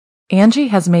Angie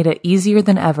has made it easier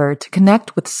than ever to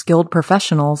connect with skilled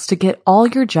professionals to get all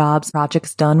your jobs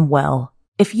projects done well.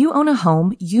 If you own a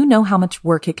home, you know how much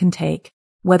work it can take,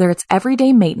 whether it's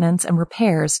everyday maintenance and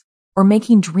repairs or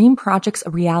making dream projects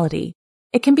a reality.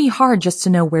 It can be hard just to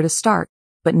know where to start,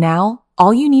 but now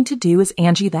all you need to do is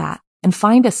Angie that and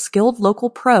find a skilled local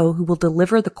pro who will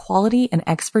deliver the quality and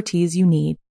expertise you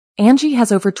need. Angie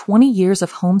has over 20 years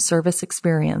of home service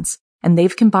experience, and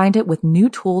they've combined it with new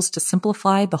tools to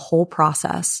simplify the whole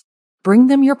process. Bring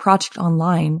them your project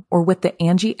online or with the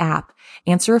Angie app,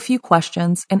 answer a few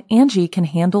questions, and Angie can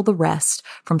handle the rest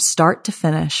from start to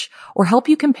finish or help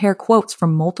you compare quotes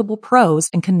from multiple pros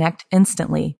and connect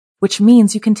instantly, which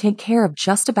means you can take care of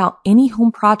just about any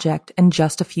home project in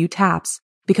just a few taps.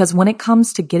 Because when it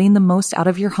comes to getting the most out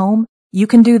of your home, you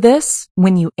can do this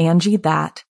when you Angie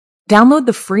that. Download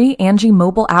the free Angie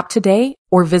mobile app today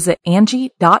or visit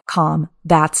Angie.com.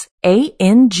 That's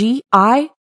ANGI.com.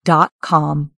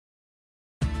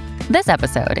 This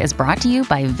episode is brought to you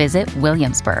by Visit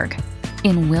Williamsburg.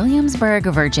 In Williamsburg,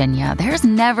 Virginia, there's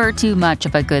never too much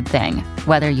of a good thing.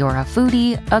 Whether you're a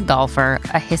foodie, a golfer,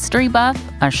 a history buff,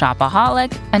 a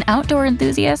shopaholic, an outdoor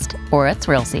enthusiast, or a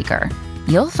thrill seeker,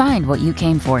 you'll find what you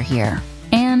came for here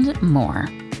and more.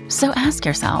 So ask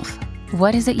yourself,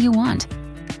 what is it you want?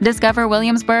 Discover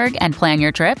Williamsburg and plan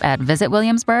your trip at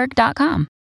visitwilliamsburg.com.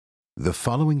 The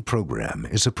following program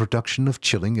is a production of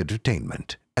Chilling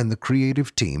Entertainment and the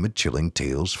creative team at Chilling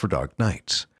Tales for Dark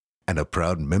Nights, and a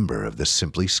proud member of the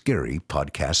Simply Scary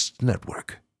Podcasts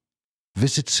Network.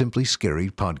 Visit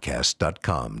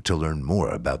simplyscarypodcast.com to learn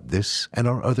more about this and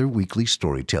our other weekly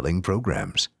storytelling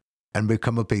programs, and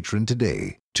become a patron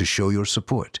today to show your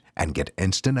support and get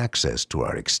instant access to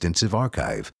our extensive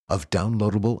archive of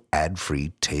downloadable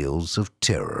ad-free tales of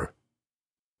terror.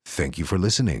 Thank you for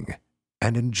listening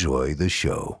and enjoy the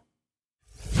show.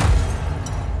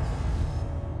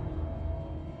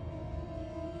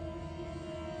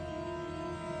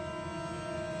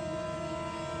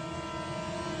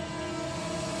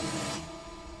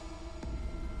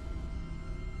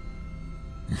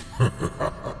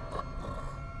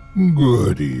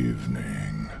 Good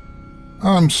evening.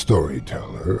 I'm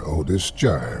storyteller Otis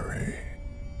Gyrie,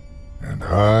 and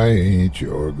I ain't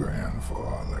your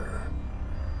grandfather.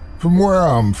 From where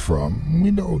I'm from,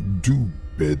 we don't do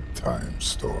bedtime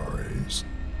stories.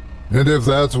 And if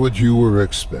that's what you were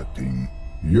expecting,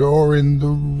 you're in the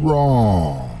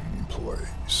wrong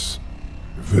place.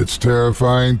 If it's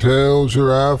terrifying tales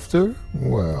you're after,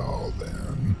 well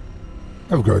then,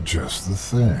 I've got just the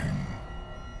thing.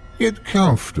 Get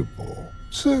comfortable,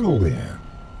 settle in,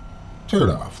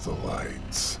 turn off the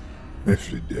lights,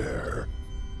 if you dare.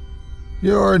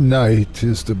 Your night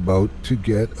is about to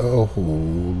get a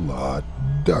whole lot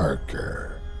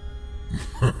darker.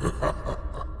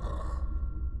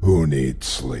 Who needs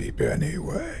sleep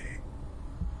anyway?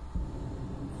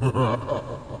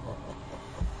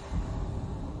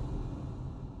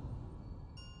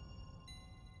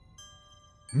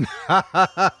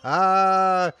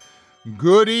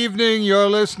 Good evening, you're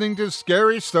listening to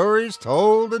Scary Stories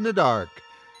Told in the Dark.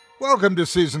 Welcome to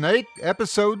Season 8,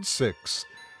 Episode 6.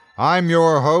 I'm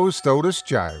your host, Otis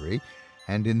Gyrie,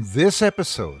 and in this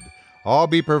episode, I'll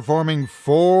be performing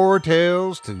 4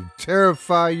 tales to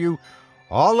terrify you,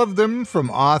 all of them from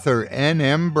author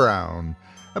N.M. Brown,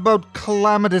 about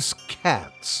calamitous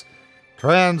cats,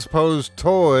 transposed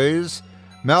toys,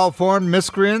 malformed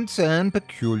miscreants, and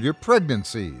peculiar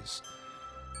pregnancies.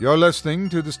 You're listening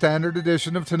to the standard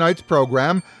edition of tonight's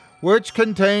program, which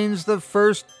contains the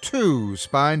first 2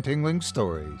 spine-tingling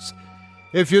stories.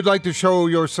 If you'd like to show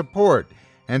your support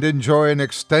and enjoy an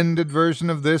extended version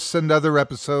of this and other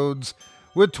episodes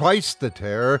with twice the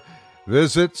terror,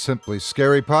 visit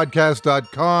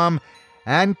simplyscarypodcast.com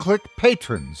and click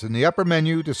Patrons in the upper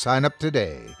menu to sign up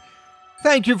today.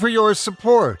 Thank you for your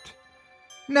support.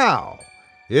 Now,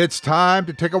 it's time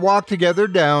to take a walk together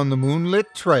down the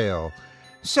moonlit trail.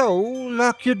 So,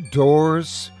 lock your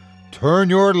doors, turn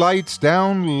your lights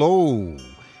down low,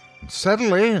 and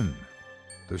settle in.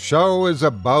 The show is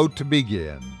about to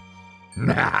begin.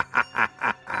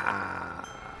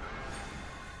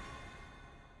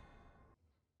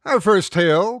 Our first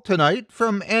tale tonight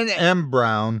from N.M.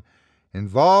 Brown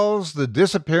involves the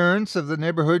disappearance of the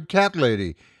neighborhood cat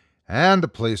lady and a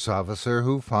police officer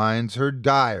who finds her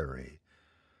diary.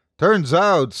 Turns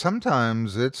out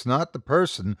sometimes it's not the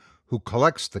person who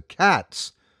collects the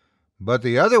cats, but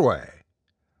the other way.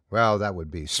 Well, that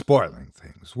would be spoiling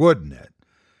things, wouldn't it?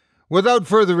 Without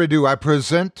further ado, I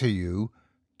present to you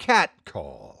Cat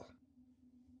Call.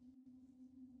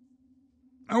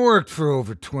 I worked for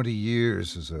over 20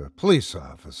 years as a police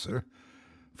officer.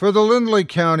 for the Lindley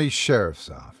County Sheriff's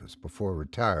Office before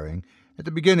retiring at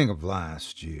the beginning of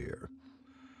last year.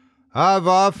 I've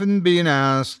often been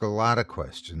asked a lot of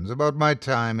questions about my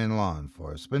time in law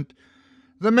enforcement,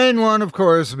 the main one, of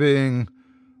course, being,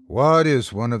 what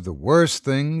is one of the worst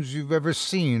things you've ever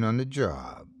seen on the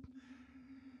job?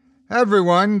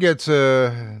 Everyone gets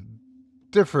a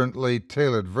differently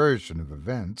tailored version of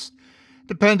events,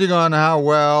 depending on how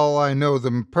well I know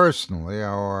them personally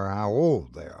or how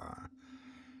old they are.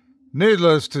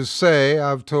 Needless to say,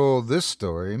 I've told this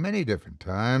story many different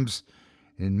times,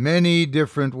 in many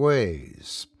different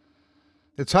ways.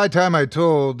 It's high time I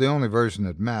told the only version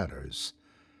that matters,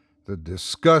 the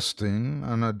disgusting,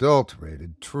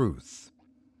 unadulterated truth.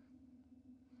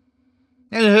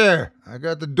 "In here, I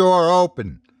got the door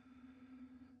open."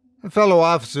 A fellow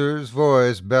officer's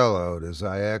voice bellowed as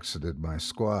I exited my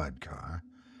squad car.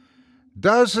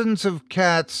 Dozens of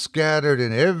cats scattered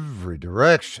in every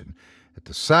direction at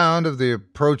the sound of the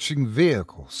approaching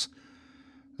vehicles.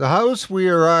 The house we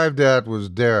arrived at was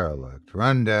derelict.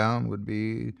 Rundown would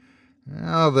be,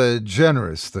 the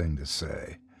generous thing to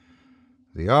say.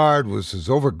 The yard was as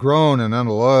overgrown and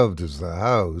unloved as the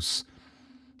house,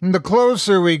 and the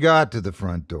closer we got to the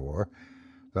front door,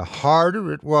 the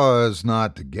harder it was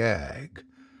not to gag.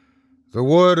 The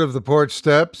wood of the porch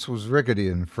steps was rickety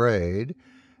and frayed,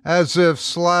 as if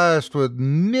slashed with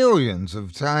millions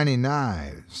of tiny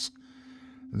knives.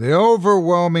 The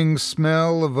overwhelming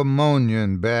smell of ammonia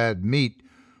and bad meat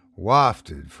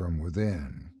wafted from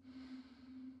within.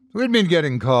 We'd been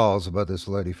getting calls about this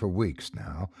lady for weeks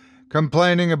now,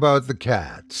 complaining about the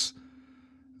cats.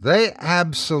 They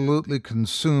absolutely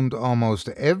consumed almost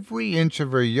every inch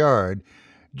of her yard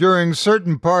during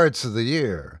certain parts of the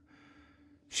year.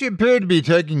 She appeared to be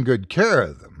taking good care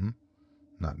of them.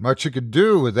 Not much you could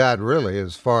do with that, really,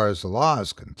 as far as the law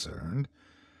is concerned.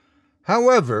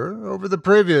 However, over the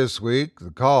previous week,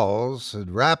 the calls had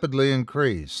rapidly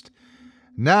increased,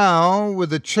 now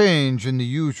with a change in the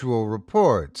usual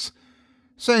reports,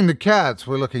 saying the cats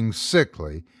were looking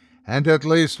sickly, and at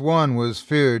least one was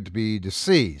feared to be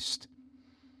deceased.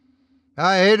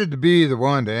 I hated to be the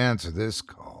one to answer this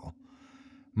call.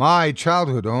 My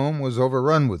childhood home was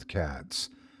overrun with cats.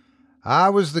 I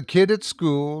was the kid at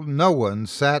school no one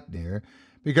sat near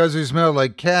because he smelled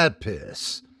like cat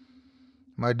piss.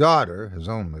 My daughter has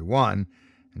only one,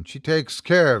 and she takes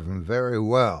care of him very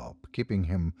well, keeping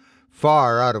him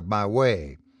far out of my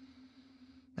way.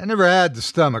 I never had the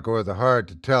stomach or the heart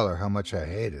to tell her how much I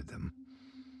hated them.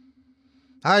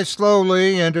 I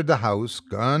slowly entered the house,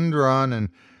 gun drawn and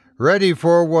ready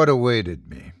for what awaited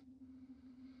me.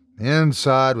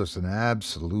 Inside was an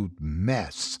absolute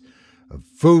mess of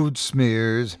food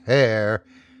smears, hair,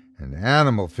 and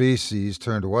animal feces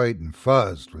turned white and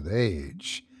fuzzed with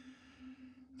age.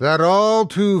 That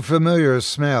all-too-familiar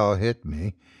smell hit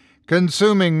me,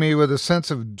 consuming me with a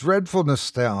sense of dreadful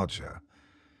nostalgia.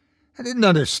 I didn't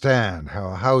understand how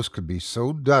a house could be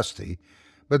so dusty,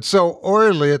 but so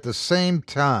oily at the same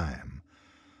time.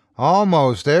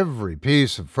 Almost every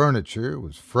piece of furniture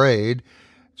was frayed,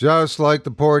 just like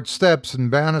the porch steps and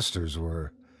banisters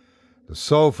were. The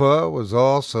sofa was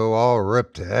also all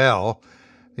ripped to hell,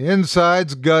 the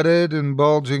insides gutted and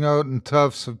bulging out in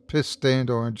tufts of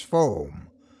piss-stained orange foam.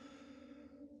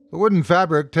 The wooden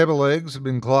fabric table legs had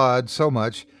been clawed so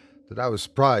much that I was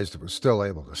surprised it was still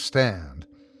able to stand.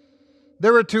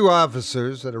 There were 2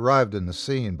 officers that arrived in the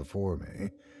scene before me.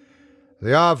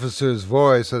 The officer's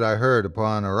voice that I heard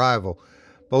upon arrival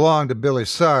belonged to Billy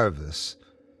Sarvis.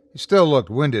 He still looked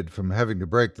winded from having to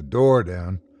break the door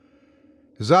down.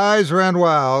 His eyes ran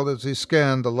wild as he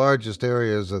scanned the largest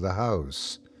areas of the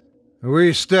house.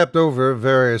 We stepped over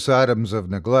various items of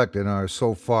neglect in our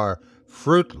so far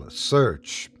fruitless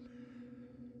search.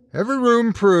 Every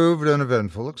room proved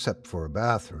uneventful except for a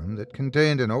bathroom that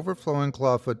contained an overflowing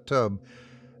clawfoot tub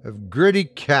of gritty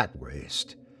cat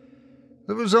waste.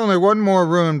 There was only one more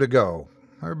room to go,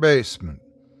 our basement.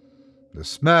 The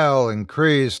smell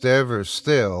increased ever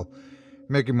still,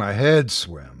 making my head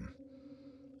swim.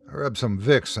 I rubbed some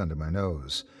Vicks under my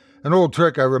nose, an old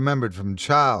trick I remembered from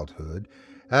childhood,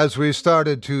 as we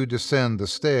started to descend the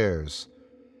stairs.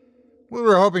 We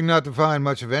were hoping not to find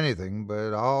much of anything,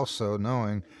 but also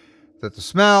knowing that the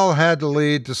smell had to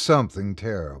lead to something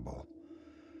terrible.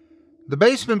 The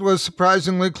basement was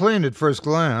surprisingly clean at first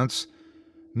glance.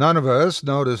 None of us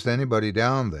noticed anybody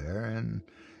down there, and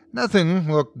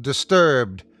nothing looked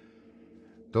disturbed.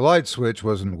 The light switch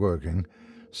wasn't working,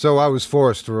 so I was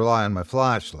forced to rely on my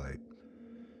flashlight.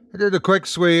 I did a quick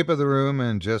sweep of the room,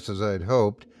 and just as I'd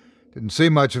hoped, didn't see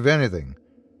much of anything.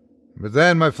 But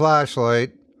then my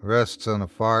flashlight rests on a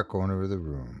far corner of the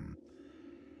room.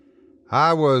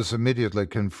 I was immediately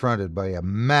confronted by a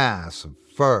mass of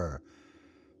fur,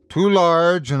 too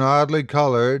large and oddly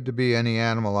colored to be any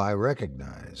animal I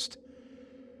recognized.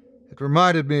 It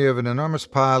reminded me of an enormous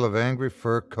pile of angry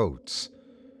fur coats.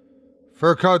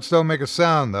 Fur coats don't make a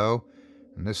sound, though,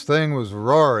 and this thing was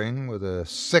roaring with a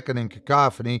sickening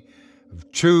cacophony of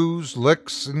chews,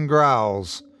 licks, and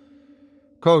growls.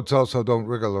 Coats also don't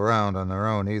wriggle around on their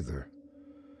own either.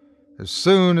 As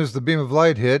soon as the beam of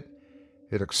light hit,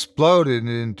 it exploded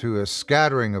into a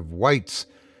scattering of whites,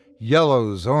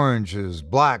 yellows, oranges,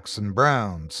 blacks, and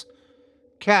browns.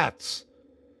 Cats.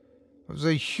 It was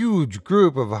a huge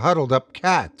group of huddled-up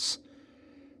cats.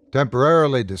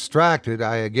 Temporarily distracted,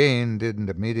 I again didn't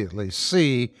immediately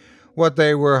see what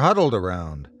they were huddled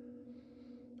around.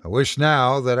 I wish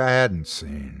now that I hadn't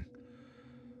seen.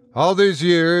 All these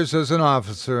years as an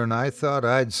officer, and I thought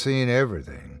I'd seen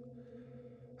everything.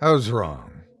 I was wrong.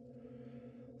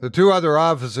 The two other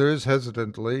officers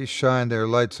hesitantly shined their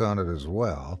lights on it as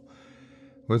well.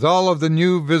 With all of the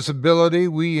new visibility,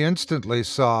 we instantly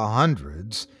saw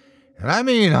hundreds, and I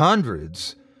mean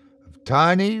hundreds, of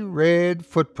tiny red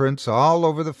footprints all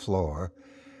over the floor,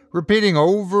 repeating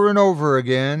over and over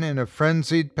again in a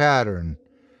frenzied pattern.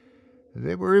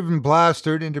 They were even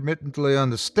plastered intermittently on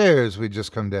the stairs we'd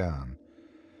just come down.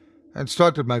 I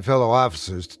instructed my fellow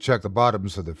officers to check the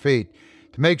bottoms of their feet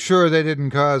to make sure they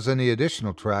didn't cause any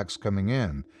additional tracks coming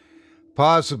in,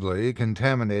 possibly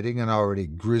contaminating an already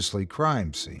grisly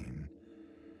crime scene.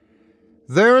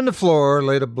 There on the floor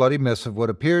laid a bloody mess of what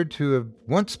appeared to have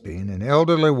once been an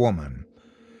elderly woman.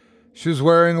 She was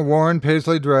wearing a worn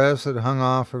paisley dress that hung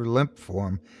off her limp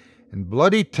form in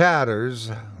bloody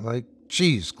tatters like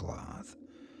cheesecloth.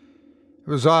 It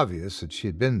was obvious that she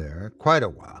had been there quite a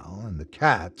while, and the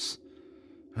cats,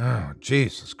 oh,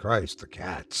 Jesus Christ, the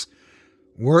cats,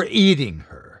 were eating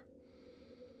her.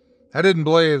 I didn't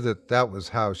believe that was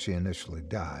how she initially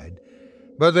died,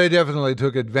 but they definitely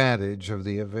took advantage of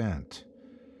the event.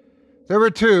 There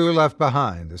were two left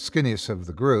behind, the skinniest of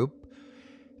the group,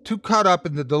 too caught up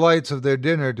in the delights of their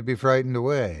dinner to be frightened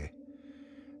away.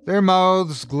 Their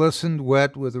mouths glistened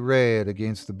wet with red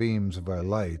against the beams of our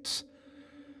lights.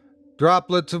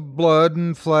 Droplets of blood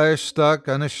and flesh stuck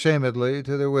unashamedly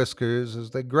to their whiskers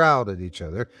as they growled at each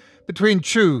other between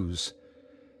chews.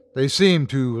 They seemed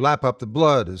to lap up the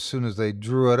blood as soon as they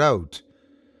drew it out.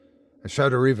 I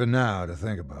shudder even now to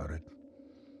think about it.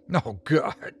 Oh,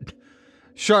 God!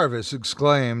 Charvis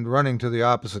exclaimed, running to the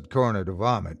opposite corner to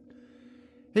vomit.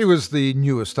 He was the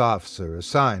newest officer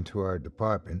assigned to our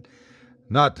department.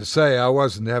 Not to say I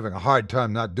wasn't having a hard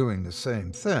time not doing the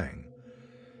same thing.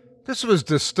 This was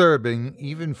disturbing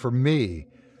even for me,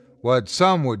 what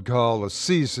some would call a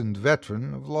seasoned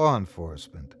veteran of law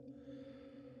enforcement.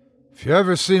 If you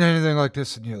ever seen anything like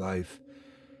this in your life,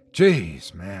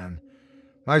 geez, man,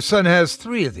 my son has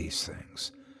 3 of these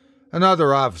things,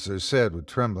 another officer said with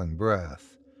trembling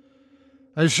breath.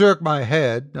 I shook my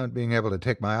head, not being able to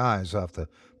take my eyes off the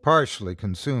partially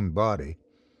consumed body.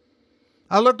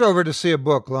 I looked over to see a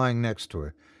book lying next to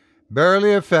her,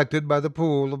 barely affected by the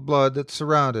pool of blood that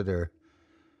surrounded her.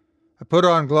 I put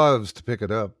on gloves to pick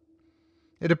it up.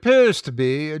 It appears to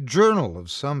be a journal of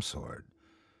some sort.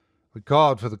 We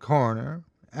called for the coroner,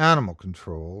 animal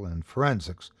control, and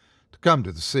forensics to come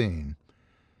to the scene.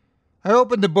 I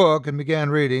opened the book and began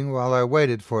reading while I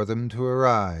waited for them to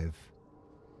arrive.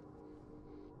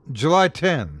 July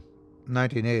 10,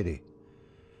 1980.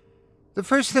 The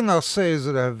first thing I'll say is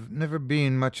that I've never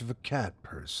been much of a cat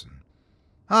person.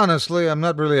 Honestly, I'm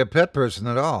not really a pet person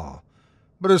at all,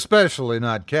 but especially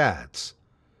not cats.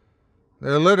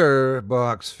 Their litter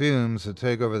box fumes that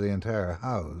take over the entire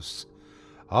house,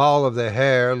 all of the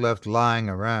hair left lying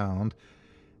around,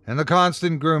 and the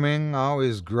constant grooming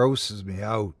always grosses me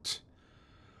out.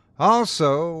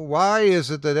 Also, why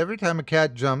is it that every time a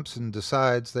cat jumps and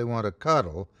decides they want to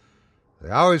cuddle, they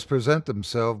always present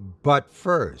themselves butt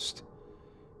first?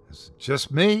 Is it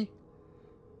just me?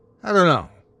 I don't know.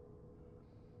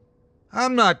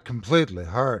 I'm not completely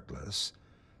heartless.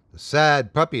 The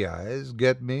sad puppy eyes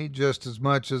get me just as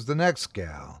much as the next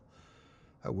gal.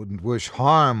 I wouldn't wish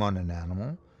harm on an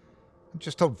animal. I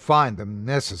just don't find them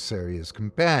necessary as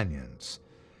companions.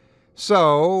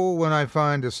 So, when I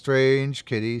find a strange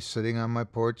kitty sitting on my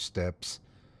porch steps,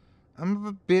 I'm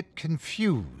a bit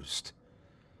confused.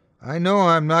 I know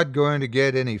I'm not going to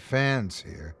get any fans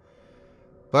here,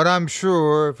 but I'm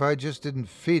sure if I just didn't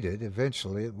feed it,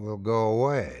 eventually it will go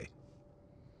away.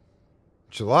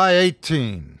 July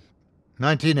 18,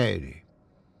 1980.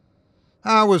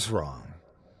 I was wrong.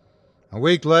 A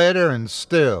week later, and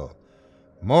still,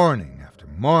 morning after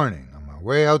morning, on my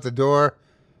way out the door,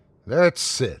 there it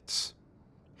sits,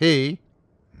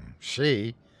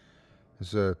 She,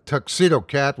 is a tuxedo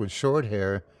cat with short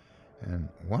hair and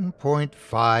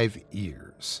 1.5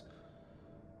 ears.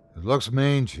 It looks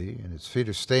mangy, and its feet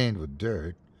are stained with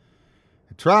dirt.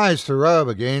 It tries to rub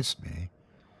against me.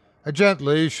 I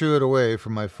gently shoo it away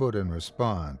from my foot in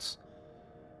response.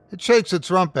 It shakes its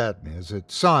rump at me as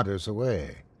it saunters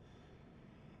away.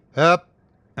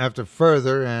 After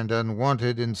further and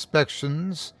unwanted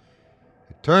inspections,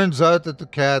 it turns out that the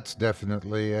cat's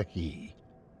definitely a he.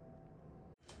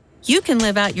 You can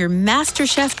live out your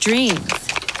MasterChef dreams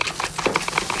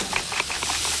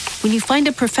when you find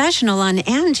a professional on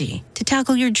Angie to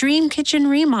tackle your dream kitchen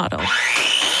remodel.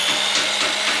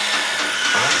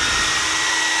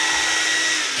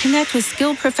 Connect with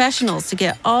skilled professionals to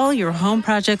get all your home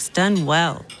projects done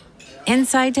well.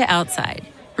 Inside to outside,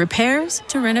 repairs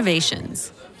to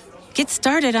renovations. Get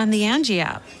started on the Angie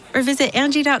app or visit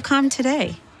Angie.com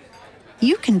today.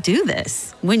 You can do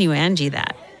this when you Angie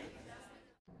that.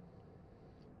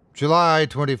 July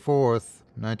 24th,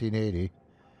 1980.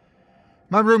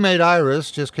 My roommate Iris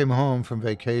just came home from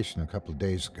vacation a couple of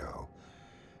days ago.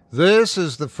 This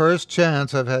is the first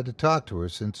chance I've had to talk to her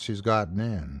since she's gotten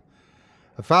in.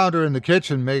 I found her in the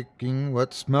kitchen making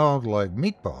what smelled like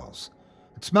meatballs.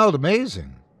 It smelled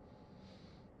amazing.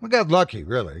 We got lucky,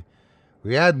 really.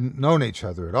 We hadn't known each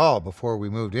other at all before we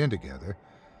moved in together.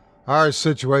 Our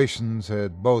situations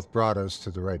had both brought us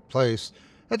to the right place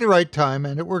at the right time,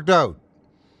 and it worked out.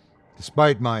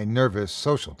 Despite my nervous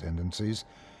social tendencies,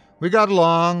 we got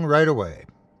along right away.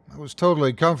 I was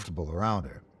totally comfortable around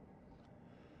her.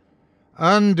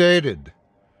 Undated.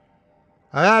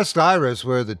 I asked Iris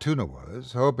where the tuna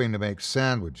was, hoping to make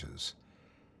sandwiches.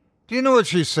 Do you know what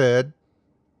she said?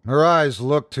 Her eyes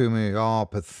looked to me all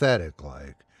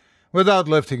pathetic-like, without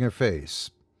lifting her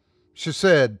face. She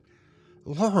said,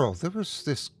 "Laurel, there was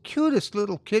this cutest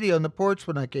little kitty on the porch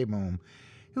when I came home.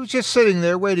 He was just sitting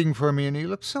there waiting for me, and he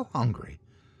looked so hungry."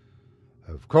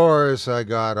 Of course, I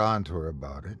got on to her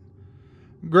about it.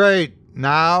 "Great,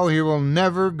 now he will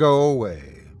never go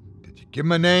away. Did you give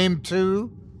him a name,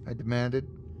 too?" I demanded.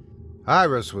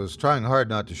 Iris was trying hard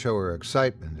not to show her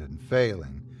excitement and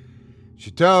failing.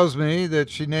 She tells me that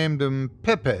she named him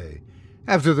Pepe,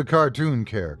 after the cartoon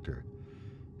character.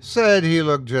 Said he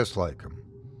looked just like him.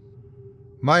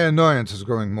 My annoyance is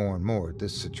growing more and more at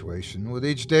this situation with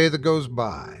each day that goes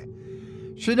by.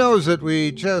 She knows that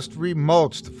we just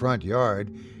remulched the front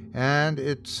yard, and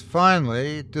it's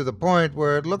finally to the point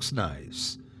where it looks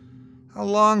nice. How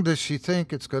long does she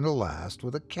think it's going to last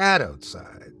with a cat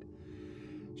outside?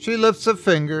 She lifts a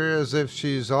finger as if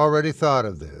she's already thought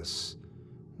of this.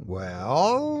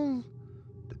 Well,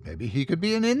 maybe he could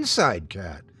be an inside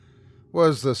cat,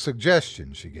 was the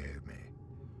suggestion she gave me.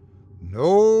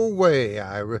 No way,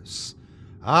 Iris.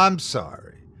 I'm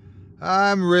sorry.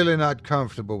 I'm really not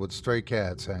comfortable with stray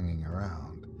cats hanging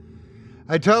around.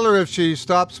 I tell her if she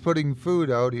stops putting food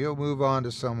out, he'll move on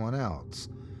to someone else.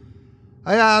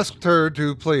 I asked her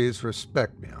to please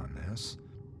respect me on this.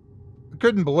 I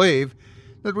couldn't believe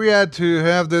that we had to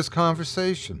have this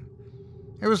conversation.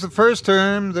 It was the first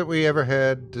term that we ever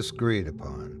had disagreed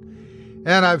upon,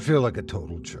 and I feel like a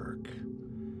total jerk.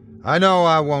 I know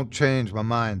I won't change my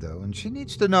mind, though, and she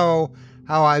needs to know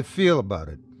how I feel about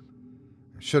it.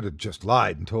 I should have just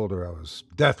lied and told her I was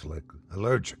deathly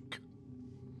allergic.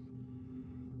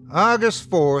 August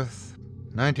 4th,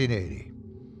 1980.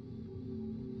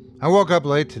 I woke up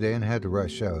late today and had to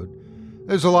rush out.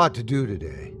 There's a lot to do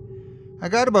today. I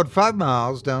got about 5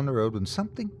 miles down the road when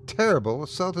something terrible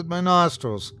assaulted my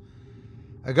nostrils.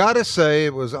 I gotta say,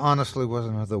 it was honestly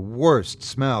one of the worst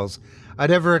smells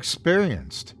I'd ever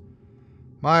experienced.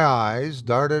 My eyes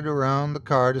darted around the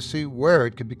car to see where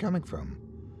it could be coming from.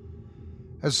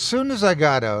 As soon as I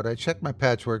got out, I checked my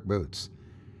patchwork boots.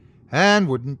 And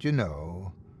wouldn't you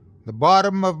know, the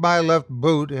bottom of my left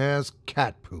boot has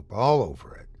cat poop all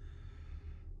over it.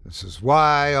 This is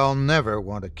why I'll never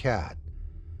want a cat.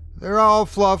 They're all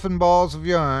fluff and balls of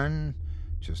yarn.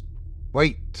 Just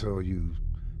wait till you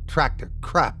track their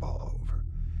crap all over.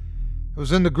 It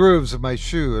was in the grooves of my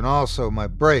shoe and also my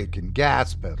brake and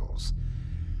gas pedals.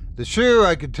 The shoe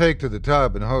I could take to the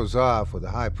tub and hose off with a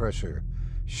high-pressure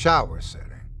shower setting.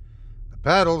 The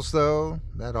pedals, though,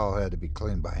 that all had to be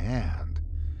cleaned by hand.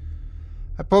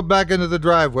 I pulled back into the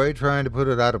driveway, trying to put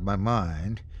it out of my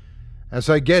mind. As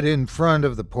I get in front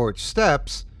of the porch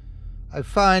steps, I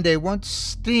find a once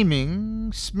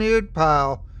steaming, smeared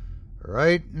pile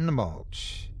right in the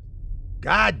mulch.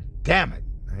 God damn it,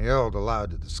 I yelled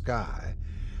aloud to the sky,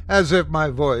 as if my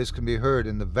voice can be heard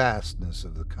in the vastness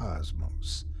of the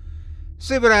cosmos.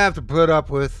 See what I have to put up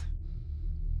with?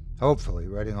 Hopefully,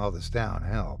 writing all this down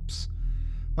helps.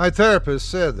 My therapist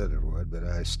said that it would, but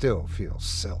I still feel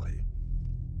silly.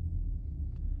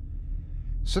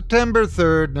 September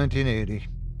 3rd, 1980.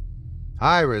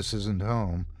 Iris isn't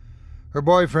home. Her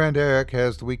boyfriend Eric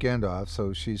has the weekend off,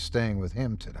 so she's staying with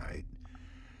him tonight.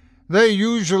 They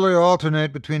usually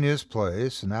alternate between his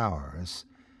place and ours.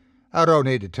 I don't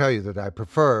need to tell you that I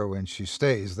prefer when she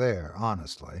stays there,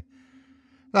 honestly.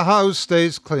 The house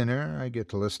stays cleaner, I get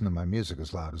to listen to my music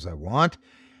as loud as I want,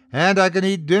 and I can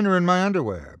eat dinner in my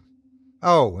underwear.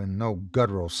 Oh, and no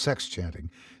guttural sex chanting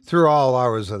through all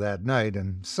hours of that night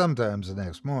and sometimes the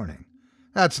next morning.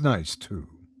 That's nice, too.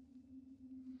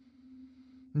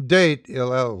 Date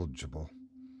eligible.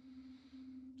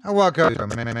 I walk out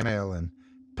of my mail and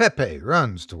Pepe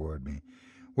runs toward me,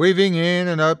 weaving in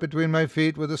and out between my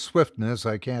feet with a swiftness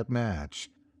I can't match.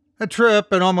 I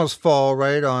trip and almost fall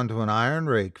right onto an iron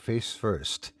rake face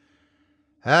first.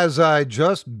 As I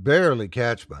just barely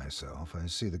catch myself, I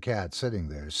see the cat sitting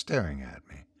there staring at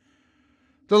me.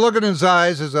 The look in his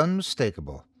eyes is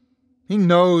unmistakable. He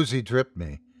knows he tripped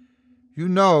me. You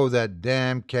know that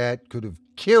damn cat could have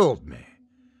killed me.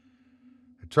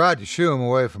 I tried to shoo him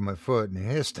away from my foot, and he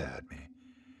hissed at me.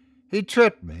 He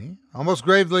tripped me, almost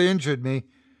gravely injured me,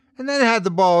 and then had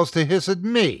the balls to hiss at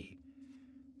me.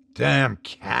 Damn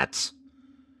cats!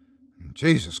 And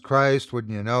Jesus Christ,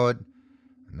 wouldn't you know it?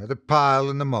 Another pile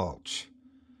in the mulch.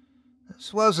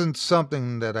 This wasn't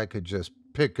something that I could just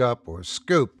pick up or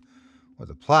scoop with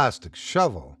a plastic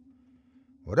shovel.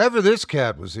 Whatever this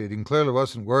cat was eating clearly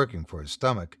wasn't working for his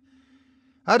stomach.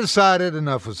 I decided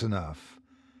enough was enough.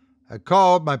 I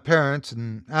called my parents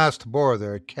and asked to borrow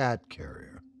their cat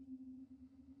carrier.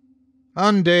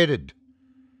 Undated.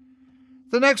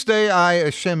 The next day I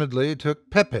ashamedly took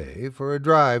Pepe for a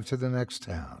drive to the next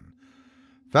town.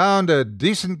 Found a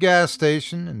decent gas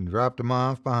station and dropped him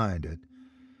off behind it.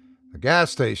 The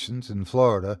gas stations in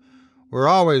Florida were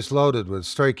always loaded with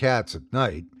stray cats at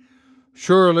night.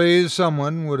 Surely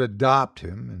someone would adopt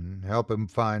him and help him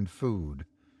find food.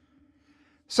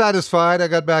 Satisfied, I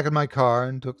got back in my car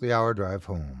and took the hour drive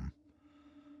home.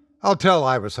 I'll tell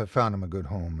Iris I found him a good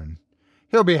home, and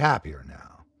he'll be happier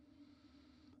now.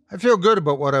 I feel good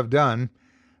about what I've done.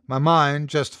 My mind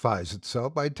justifies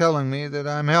itself by telling me that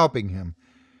I'm helping him.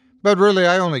 But really,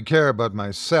 I only care about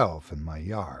myself and my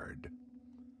yard.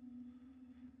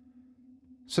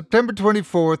 September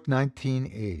 24th,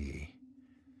 1980.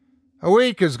 A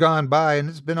week has gone by, and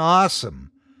it's been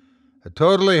awesome. A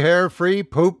totally hair-free,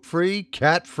 poop-free,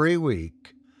 cat-free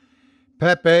week.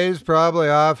 Pepe's probably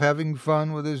off having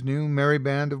fun with his new merry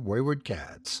band of wayward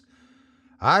cats.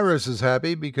 Iris is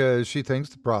happy because she thinks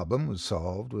the problem was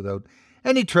solved without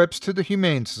any trips to the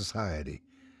Humane Society.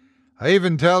 I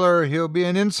even tell her he'll be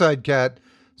an inside cat,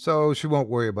 so she won't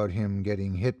worry about him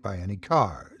getting hit by any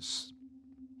cars.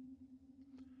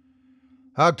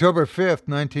 October 5th,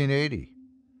 1980.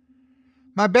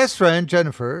 My best friend,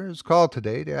 Jennifer, has called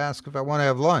today to ask if I want to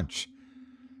have lunch.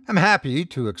 I'm happy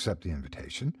to accept the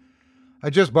invitation.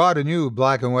 I just bought a new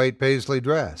black and white paisley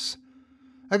dress.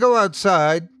 I go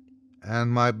outside,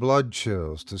 and my blood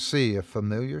chills to see a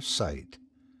familiar sight.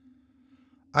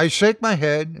 I shake my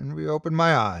head and reopen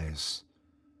my eyes.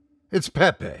 It's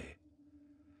Pepe.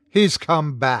 He's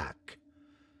come back.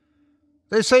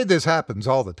 They say this happens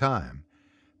all the time.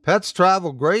 Pets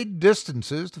travel great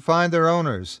distances to find their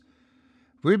owners.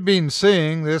 We've been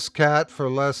seeing this cat for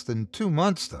less than 2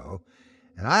 months, though,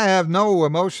 and I have no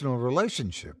emotional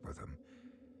relationship with him.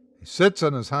 He sits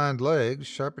on his hind legs,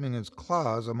 sharpening his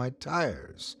claws on my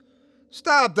tires.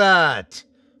 Stop that!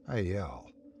 I yell.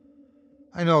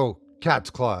 I know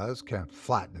cat's claws can't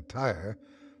flatten a tire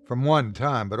from one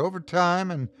time, but over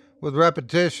time and with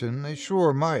repetition, they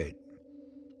sure might.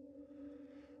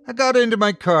 I got into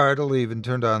my car to leave and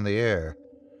turned on the air.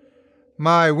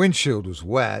 My windshield was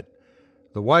wet.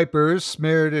 The wipers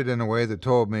smeared it in a way that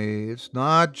told me it's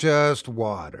not just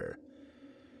water.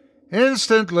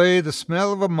 Instantly, the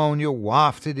smell of ammonia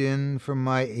wafted in from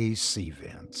my AC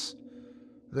vents.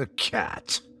 The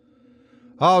cat.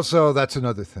 Also, that's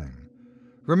another thing.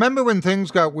 Remember when things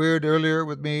got weird earlier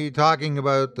with me talking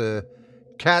about the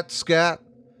cat scat?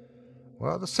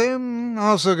 Well, the same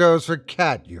also goes for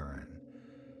cat urine.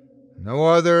 No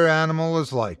other animal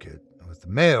is like it, with the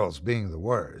males being the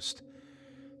worst.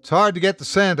 It's hard to get the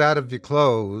scent out of your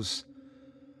clothes.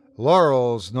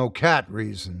 Laurel's no cat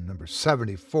reason, number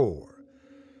 74.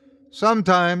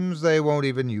 Sometimes they won't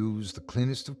even use the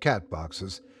cleanest of cat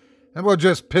boxes and will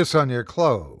just piss on your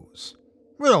clothes.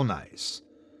 Real nice.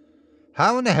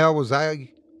 How in the hell was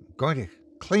I going to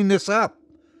clean this up?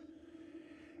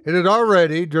 It had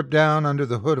already dripped down under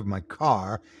the hood of my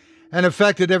car and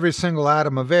affected every single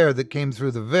atom of air that came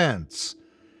through the vents.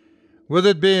 With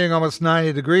it being almost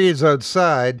 90 degrees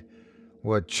outside,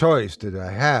 what choice did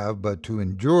I have but to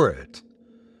endure it?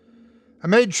 I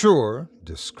made sure,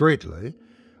 discreetly,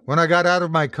 when I got out of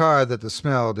my car that the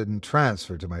smell didn't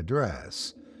transfer to my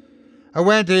dress. I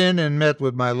went in and met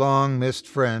with my long-missed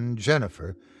friend,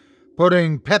 Jennifer,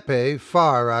 putting Pepe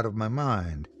far out of my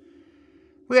mind.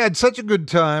 We had such a good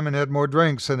time and had more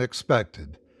drinks than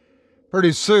expected.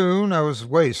 Pretty soon I was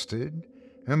wasted,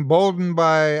 emboldened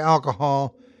by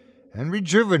alcohol, and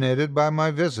rejuvenated by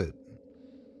my visit.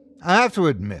 I have to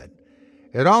admit,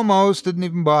 it almost didn't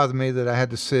even bother me that I had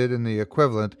to sit in the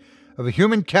equivalent of a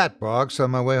human cat box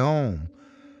on my way home.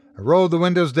 I rolled the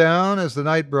windows down as the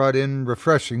night brought in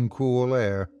refreshing, cool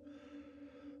air.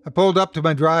 I pulled up to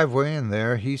my driveway, and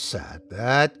there he sat,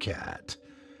 that cat.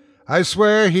 I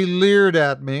swear he leered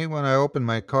at me when I opened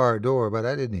my car door, but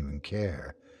I didn't even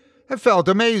care. It felt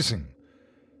amazing.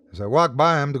 As I walked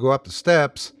by him to go up the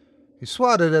steps, he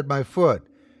swatted at my foot,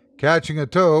 catching a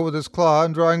toe with his claw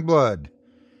and drawing blood.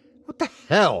 What the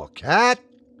hell, cat?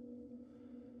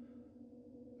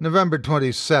 November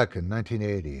 22nd,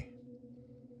 1980.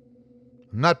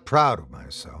 I'm not proud of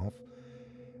myself,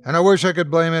 and I wish I could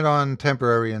blame it on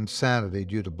temporary insanity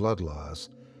due to blood loss.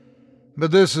 But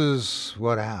this is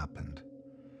what happened.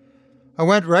 I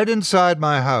went right inside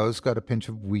my house, got a pinch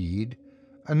of weed,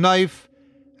 a knife,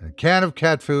 and a can of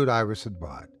cat food Iris had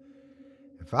bought.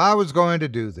 If I was going to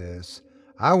do this,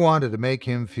 I wanted to make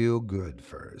him feel good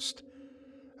first.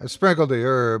 I sprinkled the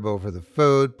herb over the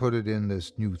food, put it in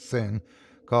this new thing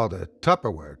called a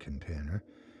Tupperware container,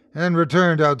 and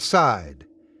returned outside.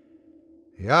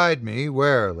 He eyed me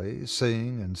warily,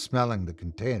 seeing and smelling the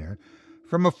container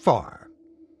from afar.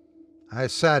 I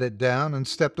sat it down and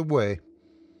stepped away.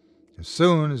 As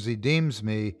soon as he deems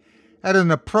me at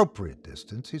an appropriate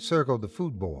distance, he circled the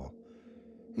food bowl.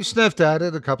 He sniffed at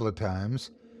it a couple of times,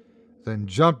 then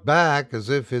jumped back as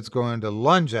if it's going to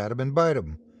lunge at him and bite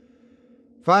him.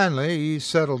 Finally, he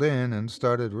settled in and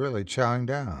started really chowing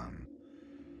down.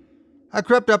 I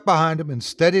crept up behind him and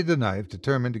steadied the knife,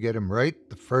 determined to get him right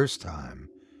the first time.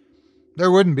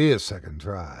 There wouldn't be a second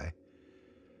try.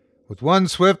 With one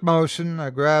swift motion,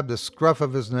 I grabbed the scruff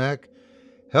of his neck,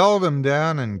 held him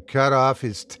down, and cut off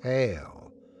his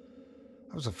tail.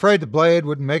 I was afraid the blade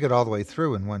wouldn't make it all the way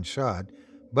through in one shot,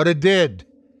 but it did.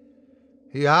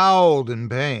 He howled in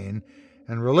pain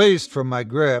and released from my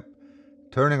grip,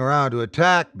 turning around to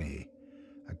attack me.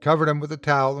 I covered him with a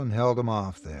towel and held him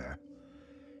off there.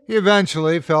 He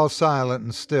eventually fell silent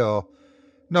and still,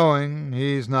 knowing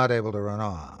he's not able to run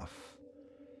off.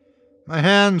 My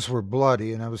hands were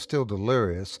bloody and I was still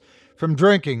delirious from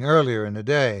drinking earlier in the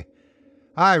day.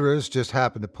 Iris just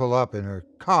happened to pull up in her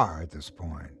car at this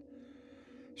point.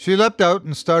 She leapt out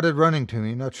and started running to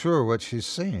me, not sure what she's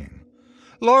seeing.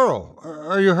 "Laurel,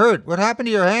 are you hurt? What happened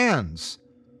to your hands?"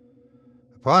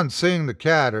 Upon seeing the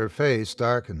cat, her face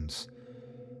darkens.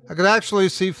 I could actually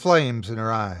see flames in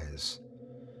her eyes.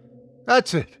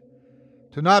 That's it.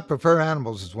 To not prefer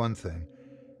animals is one thing.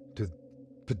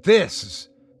 But this is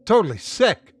totally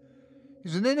sick.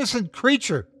 He's an innocent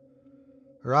creature.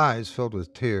 Her eyes filled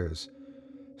with tears.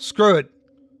 "Screw it.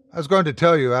 I was going to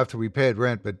tell you after we paid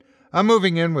rent, but I'm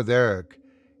moving in with Eric.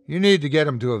 You need to get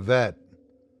him to a vet."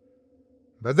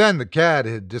 But then the cat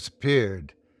had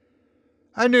disappeared.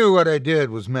 I knew what I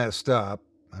did was messed up.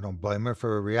 I don't blame her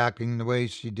for reacting the way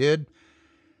she did.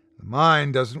 The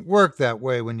mind doesn't work that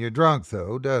way when you're drunk,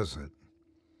 though, does it?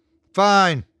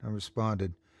 "Fine," I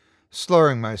responded,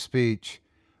 slurring my speech.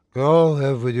 "Go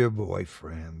live with your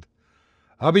boyfriend.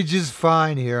 I'll be just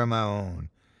fine here on my own,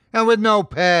 and with no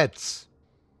pets."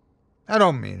 I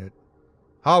don't mean it.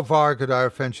 How far could our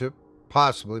friendship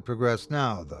possibly progress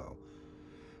now, though?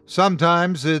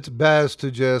 Sometimes it's best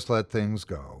to just let things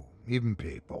go, even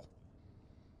people.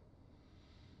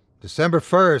 December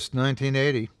 1st,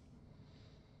 1980.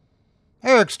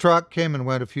 Eric's truck came and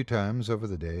went a few times over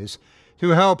the days to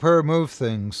help her move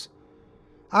things.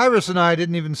 Iris and I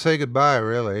didn't even say goodbye,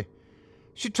 really.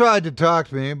 She tried to talk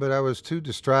to me, but I was too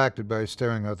distracted by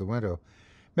staring out the window,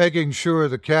 making sure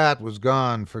the cat was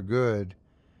gone for good.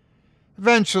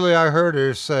 Eventually I heard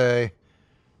her say,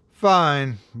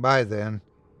 "Fine, bye then.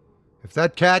 If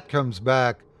that cat comes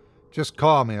back, just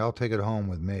call me. I'll take it home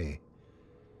with me."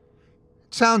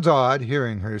 It sounds odd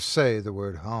hearing her say the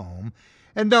word home,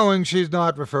 and knowing she's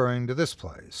not referring to this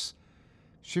place.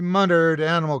 She muttered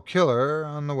 "animal killer"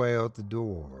 on the way out the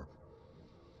door.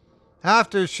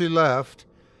 After she left,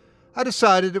 I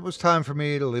decided it was time for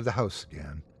me to leave the house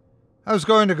again. I was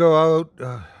going to go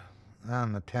out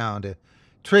on the town to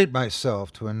treat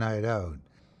myself to a night out.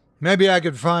 Maybe I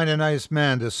could find a nice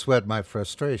man to sweat my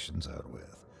frustrations out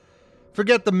with.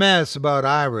 Forget the mess about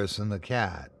Iris and the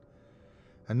cat.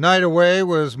 A night away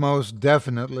was most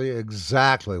definitely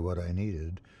exactly what I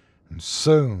needed, and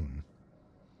soon.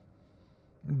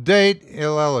 Date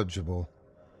ineligible.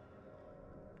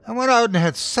 I went out and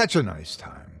had such a nice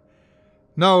time.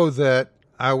 Know that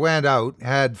I went out,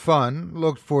 had fun,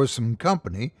 looked for some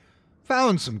company,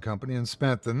 found some company, and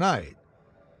spent the night.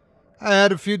 I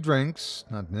had a few drinks,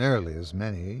 not nearly as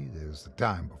many as the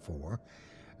time before.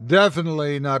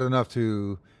 Definitely not enough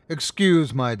to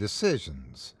excuse my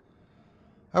decisions.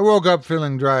 I woke up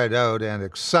feeling dried out and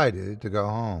excited to go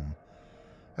home.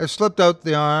 I slipped out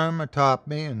the arm atop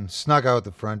me and snuck out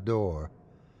the front door.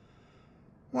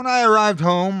 When I arrived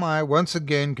home, I once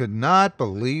again could not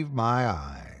believe my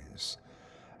eyes.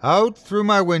 Out through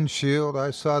my windshield,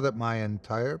 I saw that my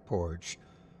entire porch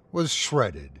was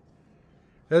shredded.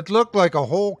 It looked like a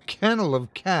whole kennel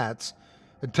of cats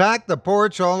attacked the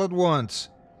porch all at once.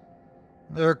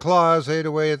 Their claws ate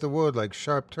away at the wood like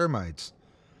sharp termites.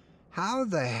 How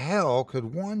the hell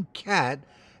could one cat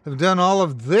have done all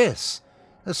of this,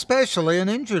 especially an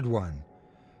injured one?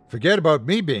 Forget about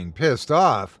me being pissed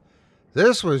off.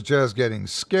 This was just getting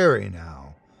scary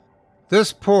now.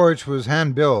 This porch was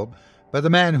hand-built by the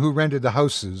man who rented the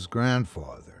house's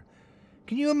grandfather.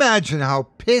 Can you imagine how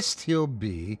pissed he'll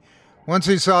be once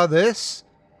he saw this?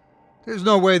 There's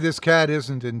no way this cat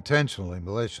isn't intentionally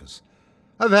malicious.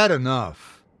 I've had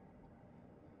enough.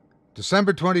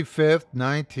 December 25th,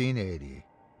 1980.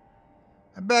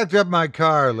 I backed up my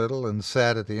car a little and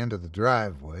sat at the end of the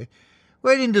driveway,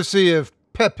 waiting to see if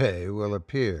Pepe will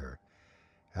appear.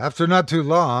 After not too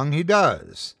long, he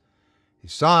does. He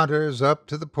saunters up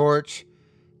to the porch,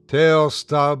 tail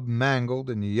stub mangled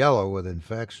and yellow with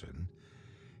infection.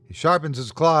 He sharpens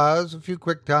his claws a few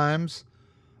quick times,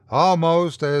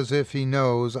 almost as if he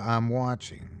knows I'm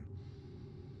watching.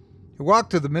 He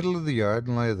walked to the middle of the yard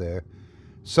and lay there,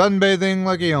 sunbathing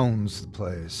like he owns the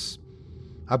place.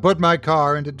 I put my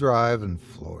car into drive and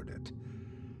floored it.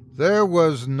 There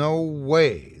was no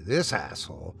way this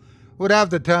asshole would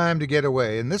have the time to get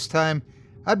away, and this time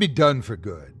I'd be done for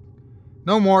good.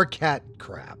 No more cat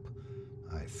crap,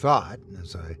 I thought,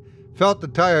 as I felt the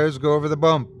tires go over the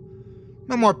bump.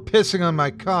 No more pissing on my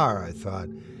car, I thought,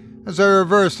 as I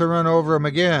reversed to run over him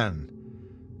again.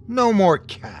 No more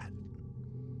cat.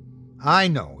 I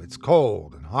know it's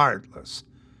cold and heartless,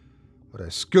 but I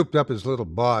scooped up his little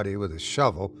body with a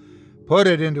shovel, put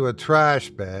it into a trash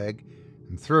bag,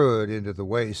 and threw it into the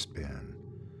waste bin.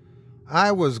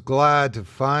 I was glad to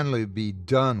finally be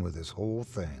done with this whole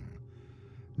thing.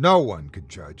 No one could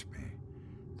judge me.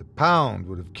 The pound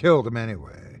would have killed him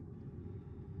anyway.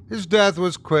 His death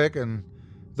was quick, and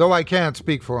though I can't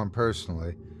speak for him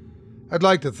personally, I'd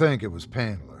like to think it was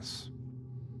painless.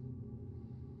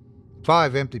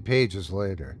 5 empty pages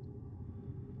later.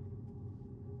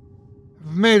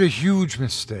 I've made a huge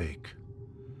mistake.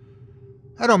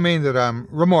 I don't mean that I'm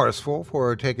remorseful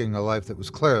for taking a life that was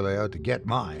clearly out to get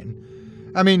mine.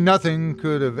 I mean, nothing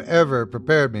could have ever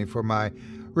prepared me for my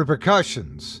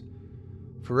repercussions.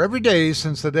 For every day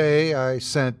since the day I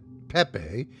sent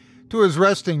Pepe to his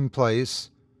resting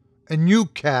place, a new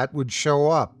cat would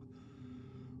show up.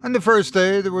 On the first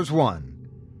day, there was one,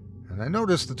 and I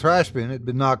noticed the trash bin had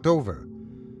been knocked over.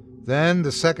 Then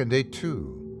the second day,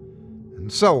 two,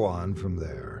 and so on from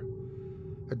there.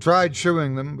 I tried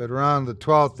shooing them, but around the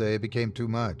 12th day it became too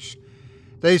much.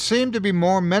 They seemed to be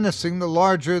more menacing the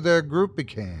larger their group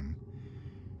became.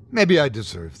 Maybe I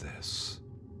deserve this.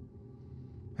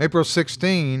 April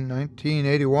 16,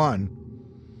 1981.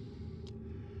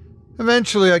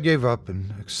 Eventually I gave up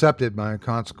and accepted my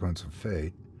consequence of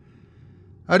fate.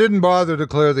 I didn't bother to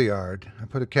clear the yard. I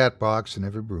put a cat box in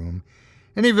every room,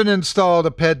 and even installed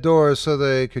a pet door so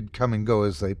they could come and go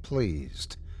as they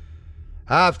pleased.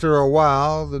 After a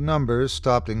while, the numbers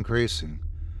stopped increasing.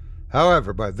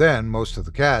 However, by then, most of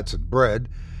the cats had bred,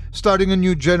 starting a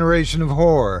new generation of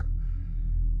horror.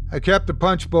 I kept a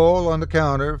punch bowl on the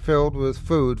counter filled with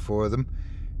food for them,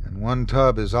 and one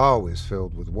tub is always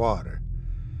filled with water.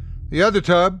 The other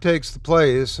tub takes the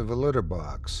place of a litter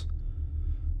box.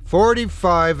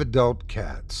 45 adult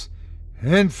cats,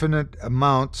 infinite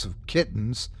amounts of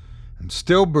kittens, and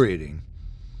still breeding.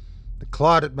 They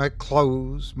clawed at my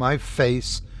clothes, my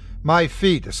face, my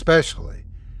feet especially.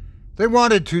 They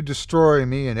wanted to destroy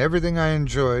me and everything I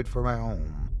enjoyed for my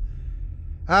home.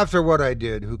 After what I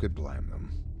did, who could blame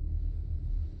them?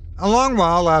 A long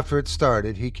while after it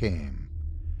started, he came.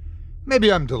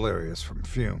 Maybe I'm delirious from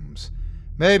fumes.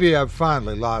 Maybe I've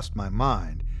finally lost my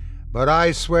mind. But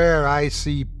I swear I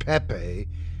see Pepe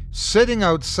sitting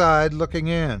outside looking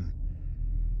in.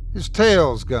 His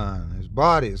tail's gone, his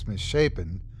body is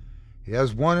misshapen. He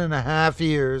has 1.5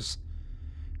 ears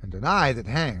and an eye that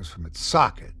hangs from its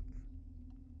socket.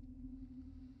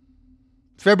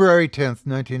 February 10th,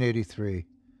 1983.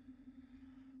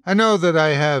 I know that I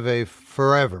have a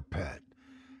forever pet,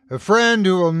 a friend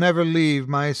who will never leave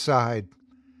my side.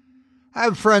 I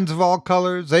have friends of all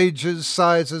colors, ages,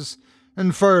 sizes,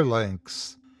 and fur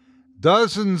lengths.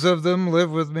 Dozens of them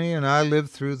live with me, and I live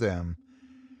through them.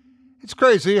 It's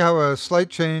crazy how a slight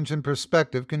change in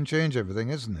perspective can change everything,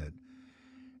 isn't it?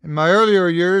 In my earlier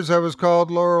years, I was called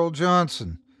Laurel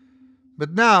Johnson.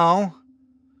 But now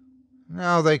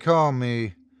they call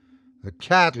me the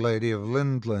Cat Lady of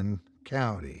Lindland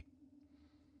County.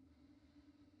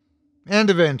 End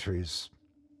of entries.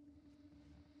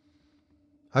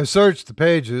 I searched the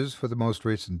pages for the most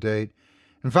recent date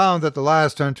and found that the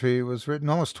last entry was written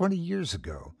almost 20 years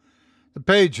ago. The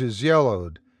pages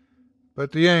yellowed,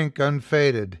 but the ink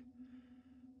unfaded.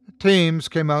 The teams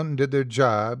came out and did their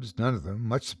jobs, none of them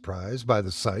much surprised by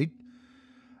the sight.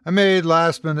 I made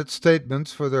last-minute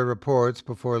statements for their reports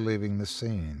before leaving the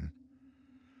scene.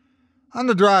 On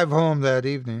the drive home that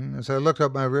evening, as I looked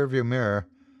up my rearview mirror,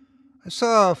 I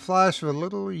saw a flash of a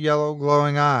little yellow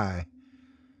glowing eye.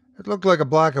 It looked like a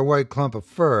black and white clump of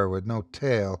fur with no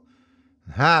tail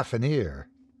and half an ear.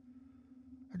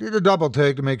 I did a double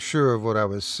take to make sure of what I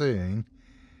was seeing,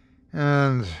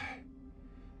 and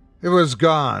it was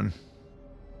gone.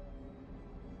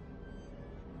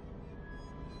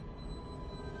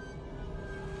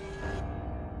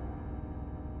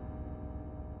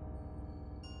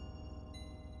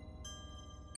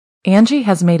 Angie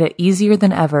has made it easier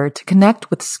than ever to connect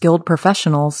with skilled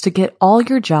professionals to get all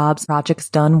your jobs projects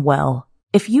done well.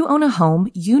 If you own a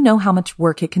home, you know how much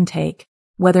work it can take,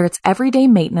 whether it's everyday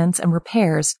maintenance and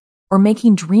repairs or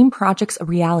making dream projects a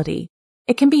reality.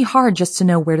 It can be hard just to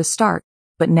know where to start,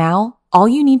 but now all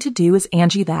you need to do is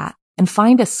Angie that and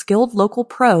find a skilled local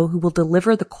pro who will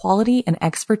deliver the quality and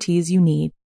expertise you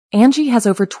need. Angie has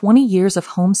over 20 years of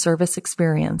home service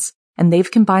experience, and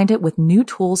they've combined it with new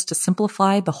tools to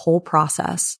simplify the whole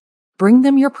process. Bring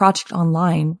them your project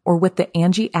online or with the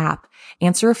Angie app,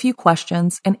 answer a few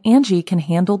questions, and Angie can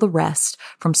handle the rest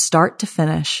from start to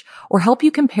finish, or help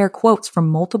you compare quotes from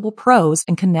multiple pros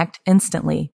and connect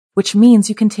instantly, which means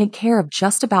you can take care of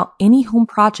just about any home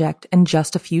project in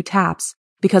just a few taps.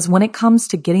 Because when it comes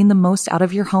to getting the most out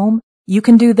of your home, you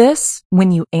can do this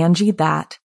when you Angie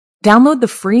that. Download the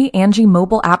free Angie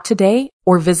mobile app today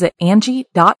or visit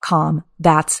Angie.com.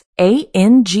 That's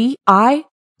ANGI.com.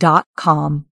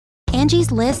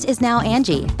 Angie's List is now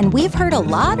Angie, and we've heard a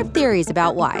lot of theories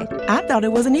about why. I thought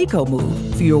it was an eco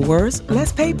move. Fewer words,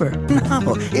 less paper.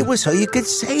 No, it was so you could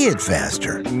say it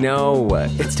faster. No,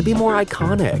 it's to be more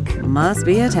iconic. Must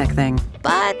be a tech thing.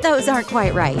 But those aren't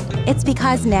quite right. It's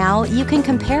because now you can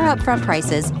compare upfront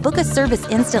prices, book a service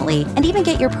instantly, and even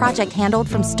get your project handled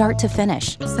from start to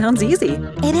finish. Sounds easy.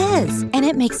 It is, and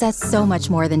it makes us so much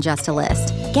more than just a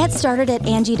list. Get started at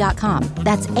Angie.com.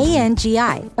 That's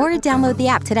ANGI, or download the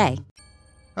app today.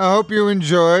 I hope you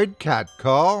enjoyed Cat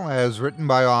Call, as written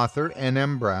by author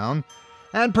N.M. Brown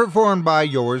and performed by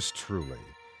yours truly.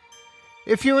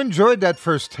 If you enjoyed that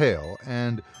first tale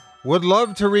and would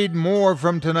love to read more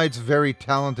from tonight's very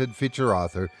talented feature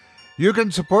author, you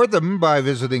can support them by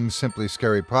visiting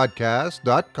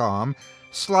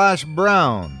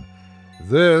simplyscarypodcast.com/Brown.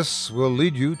 This will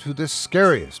lead you to the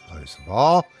scariest place of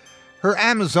all, her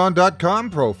Amazon.com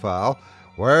profile,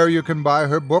 where you can buy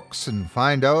her books and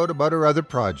find out about her other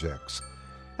projects.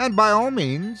 And by all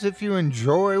means, if you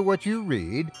enjoy what you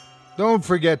read, don't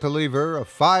forget to leave her a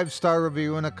 5-star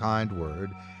review and a kind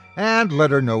word, and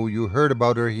let her know you heard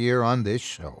about her here on this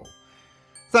show.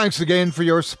 Thanks again for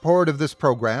your support of this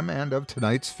program and of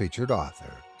tonight's featured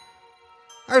author.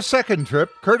 Our second trip,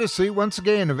 courtesy once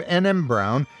again of N.M.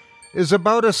 Brown, is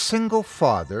about a single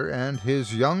father and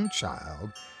his young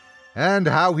child, and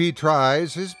how he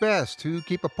tries his best to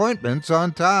keep appointments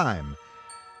on time.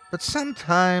 But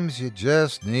sometimes you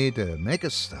just need to make a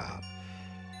stop.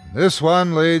 This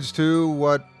one leads to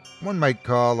what one might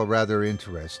call a rather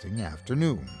interesting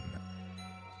afternoon.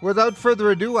 Without further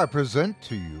ado, I present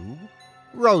to you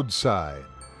Roadside.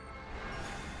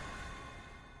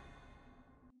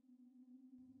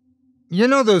 You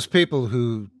know those people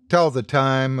who tell the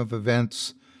time of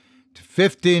events to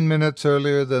 15 minutes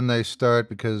earlier than they start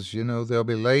because, they'll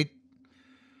be late?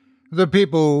 The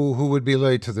people who would be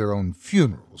late to their own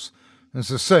funerals, as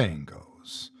the saying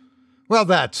goes. Well,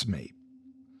 that's me.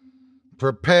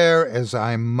 Prepare as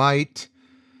I might,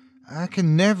 I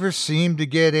can never seem to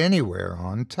get anywhere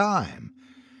on time.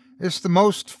 It's the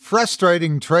most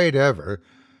frustrating trait ever,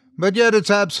 but yet it's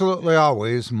absolutely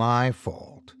always my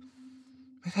fault.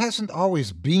 It hasn't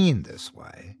always been this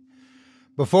way.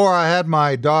 Before I had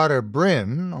my daughter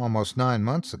Bryn, almost 9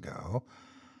 months ago,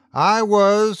 I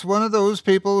was one of those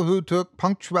people who took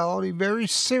punctuality very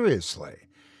seriously.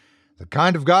 The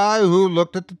kind of guy who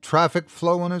looked at the traffic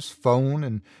flow on his phone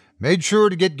and made sure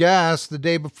to get gas the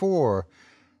day before.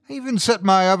 I even set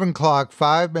my oven clock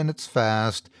 5 minutes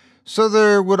fast, so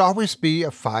there would always be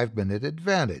a 5-minute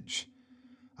advantage.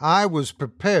 I was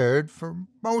prepared for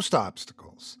most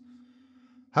obstacles.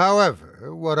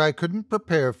 However, what I couldn't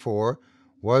prepare for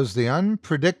was the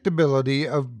unpredictability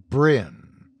of Bryn.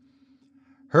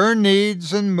 Her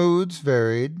needs and moods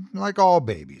varied, like all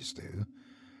babies do.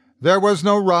 There was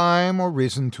no rhyme or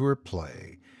reason to her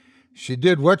play. She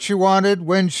did what she wanted,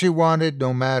 when she wanted,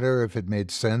 no matter if it made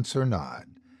sense or not.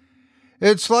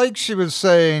 It's like she was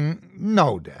saying,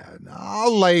 "No, Dad,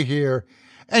 I'll lay here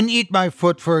and eat my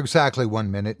foot for exactly 1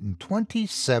 minute and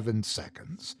 27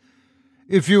 seconds.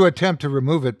 If you attempt to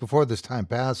remove it before this time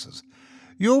passes,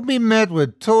 you'll be met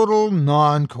with total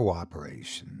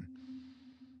non-cooperation.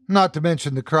 Not to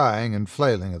mention the crying and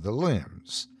flailing of the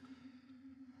limbs."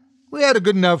 We had a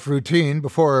good enough routine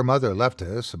before her mother left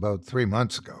us about 3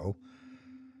 months ago.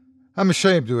 I'm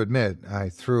ashamed to admit I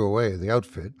threw away the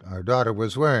outfit our daughter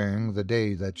was wearing the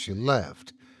day that she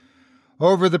left.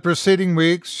 Over the preceding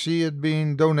weeks, she had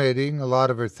been donating a lot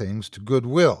of her things to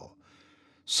Goodwill.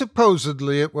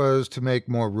 Supposedly it was to make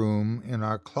more room in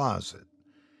our closet.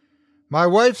 My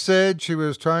wife said she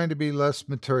was trying to be less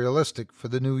materialistic for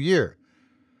the new year.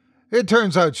 It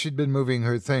turns out she'd been moving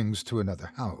her things to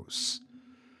another house.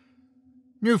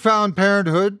 Newfound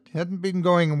parenthood hadn't been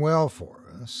going well for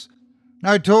us.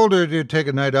 I told her to take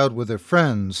a night out with her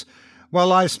friends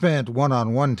while I spent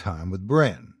one-on-one time with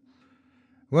Bryn.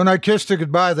 When I kissed her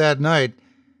goodbye that night,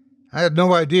 I had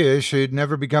no idea she'd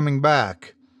never be coming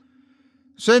back.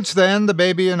 Since then, the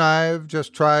baby and I have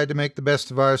just tried to make the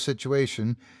best of our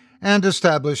situation and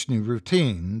establish new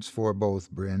routines for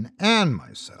both Bryn and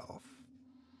myself.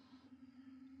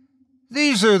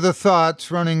 These are the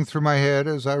thoughts running through my head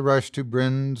as I rush to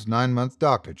Bryn's 9-month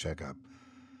doctor checkup.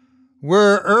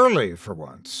 We're early for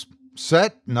once,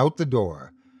 set and out the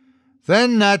door.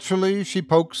 Then, naturally, she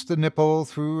pokes the nipple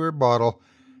through her bottle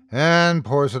and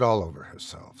pours it all over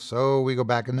herself. So we go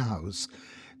back in the house,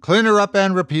 clean her up,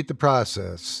 and repeat the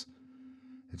process.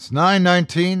 It's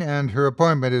 9:19 and her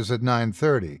appointment is at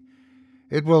 9:30.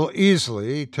 It will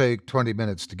easily take 20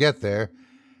 minutes to get there,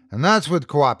 and that's with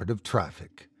cooperative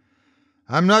traffic.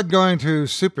 I'm not going to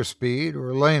super speed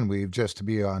or lane weave just to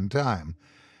be on time.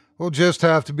 We'll just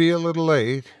have to be a little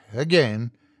late,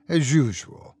 again, as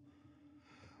usual.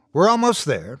 We're almost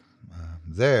there.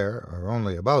 There are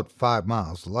only about 5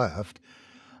 miles left.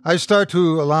 I start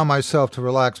to allow myself to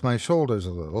relax my shoulders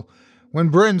a little when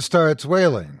Bryn starts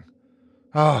wailing.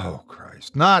 Oh,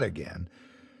 Christ, not again.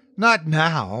 Not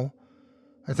now.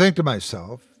 I think to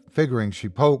myself, figuring she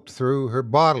poked through her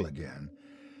bottle again.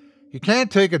 You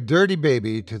can't take a dirty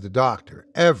baby to the doctor,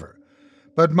 ever,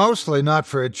 but mostly not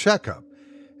for a checkup.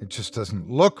 It just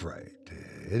doesn't look right.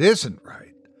 It isn't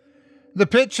right. The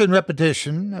pitch and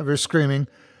repetition of her screaming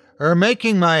are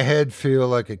making my head feel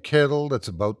like a kettle that's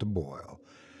about to boil.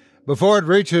 Before it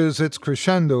reaches its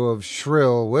crescendo of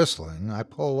shrill whistling, I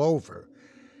pull over.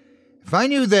 If I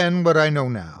knew then what I know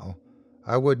now,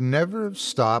 I would never have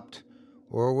stopped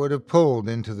or would have pulled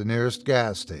into the nearest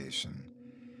gas station.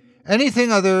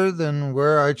 Anything other than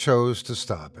where I chose to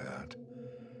stop at.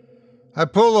 I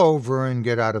pull over and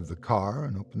get out of the car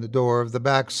and open the door of the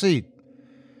back seat.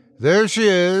 There she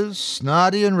is,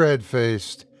 snotty and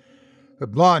red-faced. Her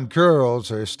blonde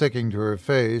curls are sticking to her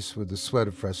face with the sweat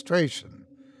of frustration.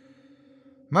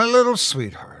 My little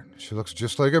sweetheart, she looks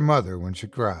just like her mother when she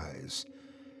cries.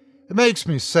 It makes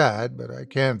me sad, but I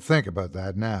can't think about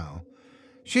that now.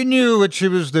 She knew what she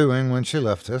was doing when she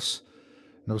left us.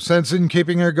 No sense in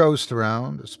keeping her ghost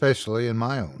around, especially in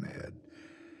my own head.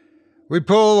 We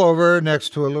pull over next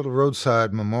to a little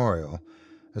roadside memorial.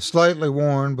 A slightly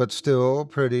worn but still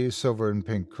pretty silver and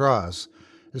pink cross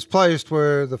is placed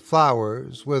where the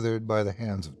flowers, withered by the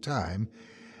hands of time,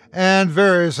 and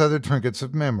various other trinkets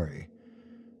of memory.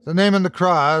 The name on the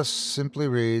cross simply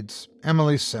reads,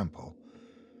 Emily Semple.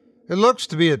 It looks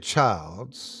to be a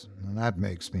child's, and that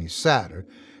makes me sadder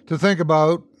to think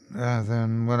about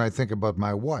than when I think about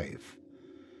my wife.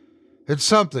 It's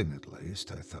something, at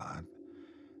least, I thought.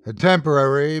 A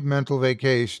temporary mental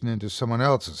vacation into someone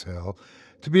else's hell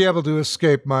to be able to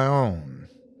escape my own.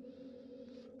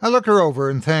 I look her over,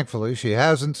 and thankfully she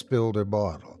hasn't spilled her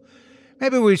bottle.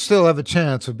 Maybe we still have a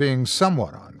chance of being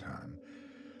somewhat on time.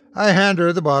 I hand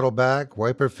her the bottle back,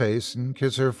 wipe her face, and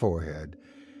kiss her forehead,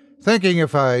 thinking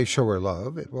if I show her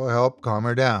love, it will help calm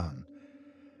her down.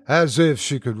 As if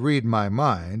she could read my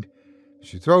mind,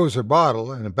 she throws her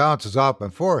bottle and it bounces off my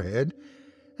forehead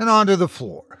and onto the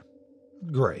floor.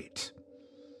 Great.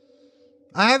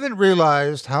 I haven't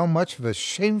realized how much of a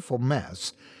shameful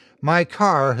mess my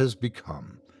car has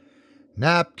become.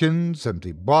 Napkins,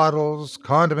 empty bottles,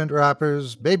 condiment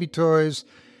wrappers, baby toys,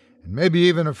 and maybe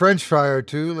even a French fry or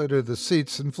two litter the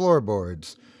seats and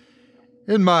floorboards.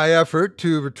 In my effort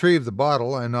to retrieve the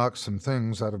bottle, I knock some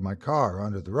things out of my car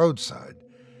onto the roadside.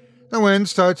 The wind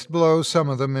starts to blow some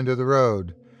of them into the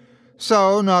road.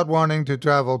 So, not wanting to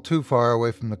travel too far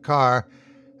away from the car,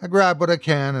 I grab what I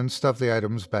can and stuff the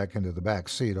items back into the back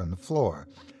seat on the floor,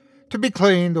 to be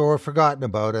cleaned or forgotten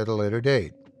about at a later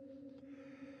date.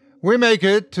 We make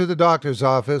it to the doctor's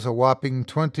office a whopping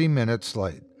 20 minutes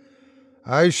late.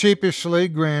 I sheepishly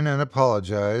grin and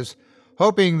apologize,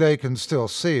 hoping they can still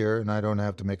see her and I don't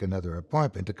have to make another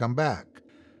appointment to come back.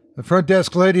 The front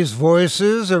desk ladies'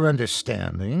 voices are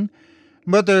understanding,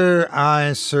 but their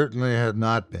eyes certainly had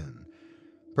not been.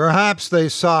 Perhaps they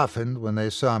softened when they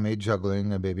saw me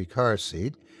juggling a baby car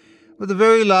seat, with a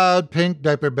very loud pink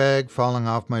diaper bag falling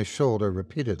off my shoulder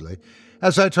repeatedly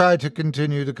as I tried to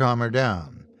continue to calm her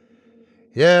down.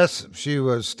 Yes, she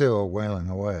was still wailing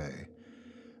away.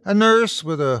 A nurse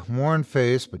with a worn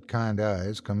face but kind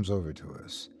eyes comes over to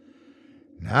us.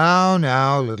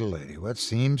 Now, little lady, what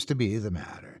seems to be the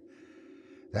matter?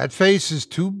 That face is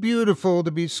too beautiful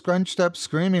to be scrunched up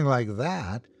screaming like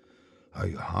that. Are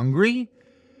you hungry?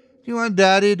 Do you want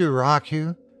Daddy to rock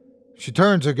you? She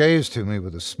turns her gaze to me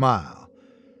with a smile.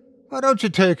 Why don't you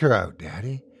take her out,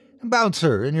 Daddy, and bounce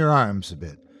her in your arms a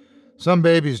bit? Some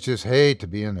babies just hate to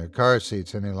be in their car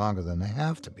seats any longer than they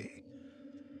have to be.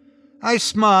 I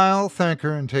smile, thank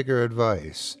her, and take her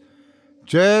advice.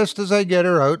 Just as I get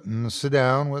her out and sit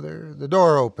down with her, the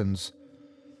door opens.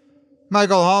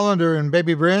 Michael Hollander and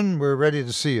Baby Bryn, we're ready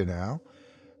to see you now.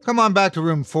 Come on back to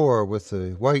room 4 with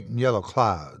the white and yellow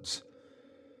clouds.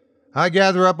 I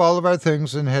gather up all of our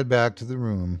things and head back to the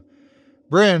room.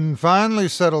 Bryn finally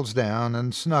settles down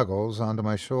and snuggles onto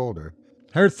my shoulder.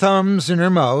 Her thumb's in her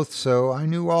mouth, so I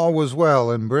knew all was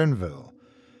well in Brynville.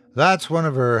 That's one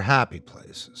of her happy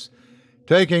places.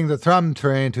 Taking the thumb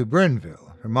train to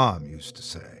Brynville, her mom used to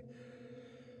say.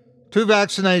 2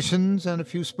 vaccinations and a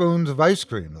few spoons of ice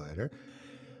cream later,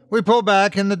 we pull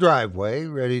back in the driveway,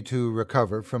 ready to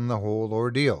recover from the whole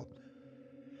ordeal.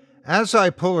 As I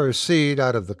pull her seat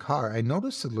out of the car, I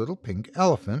notice a little pink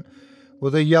elephant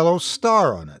with a yellow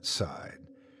star on its side.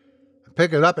 I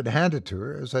pick it up and hand it to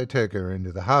her as I take her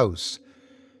into the house.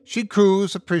 She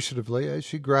coos appreciatively as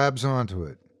she grabs onto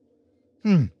it.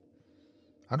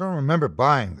 I don't remember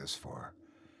buying this for her.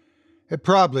 It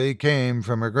probably came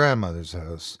from her grandmother's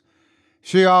house.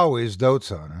 She always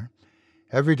dotes on her.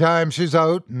 Every time she's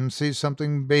out and sees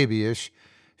something babyish,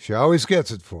 she always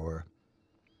gets it for her.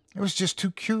 It was just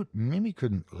too cute, and Mimi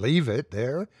couldn't leave it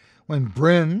there when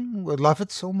Bryn would love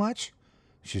it so much,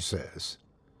 she says.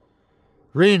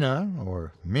 Rena,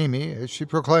 or Mimi as she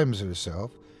proclaims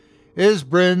herself, is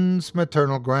Bryn's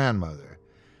maternal grandmother.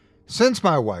 Since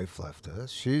my wife left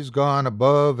us, she's gone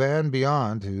above and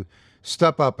beyond to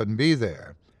step up and be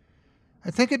there.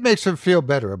 I think it makes her feel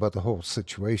better about the whole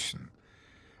situation,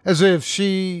 as if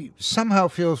she somehow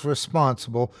feels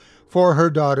responsible for her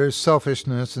daughter's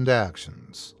selfishness and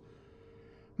actions.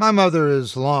 My mother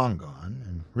is long gone,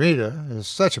 and Rita is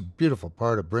such a beautiful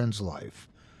part of Bryn's life.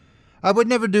 I would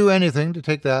never do anything to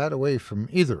take that away from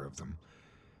either of them.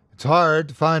 It's hard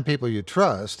to find people you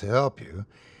trust to help you,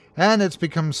 and it's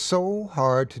become so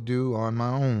hard to do on my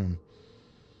own.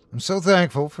 I'm so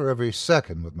thankful for every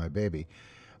second with my baby,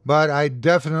 but I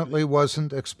definitely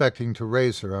wasn't expecting to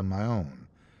raise her on my own.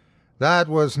 That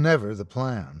was never the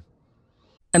plan.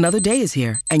 Another day is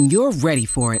here, and you're ready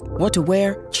for it. What to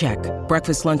wear? Check.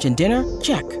 Breakfast, lunch, and dinner?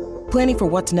 Check. Planning for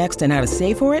what's next and how to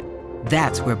save for it?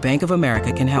 That's where Bank of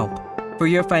America can help. For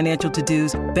your financial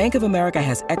to-dos, Bank of America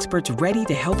has experts ready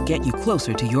to help get you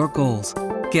closer to your goals.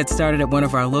 Get started at one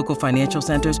of our local financial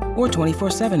centers or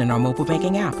 24/7 in our mobile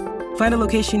banking app. Find a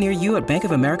location near you at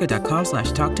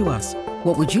bankofamerica.com/talktous.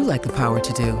 What would you like the power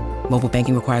to do? Mobile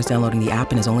banking requires downloading the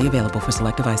app and is only available for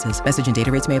select devices. Message and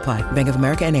data rates may apply. Bank of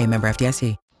America N.A., member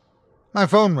FDIC. My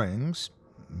phone rings.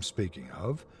 Speaking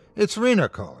of, it's Rena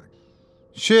calling.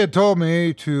 She had told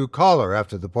me to call her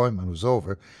after the appointment was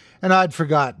over, and I'd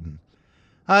forgotten.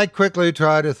 I quickly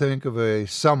try to think of a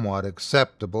somewhat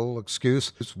acceptable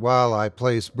excuse while I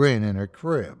place Bryn in her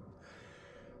crib.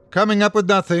 Coming up with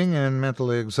nothing and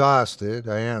mentally exhausted,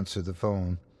 I answer the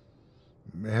phone.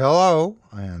 Hello,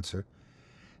 I answer.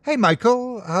 Hey,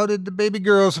 Michael, how did the baby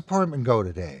girl's appointment go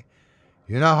today?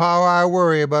 You know how I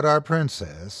worry about our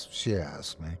princess, she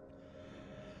asked me.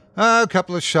 A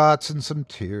couple of shots and some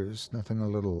tears, nothing a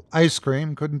little ice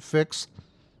cream couldn't fix.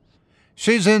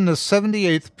 She's in the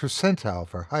 78th percentile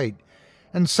for height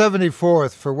and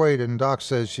 74th for weight, and Doc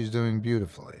says she's doing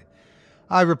beautifully.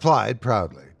 I replied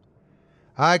proudly.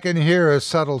 I can hear a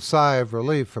subtle sigh of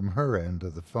relief from her end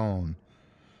of the phone.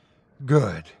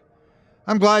 Good.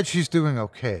 I'm glad she's doing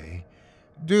okay.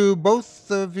 Do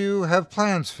both of you have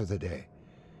plans for the day?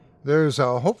 There's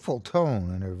a hopeful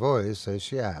tone in her voice as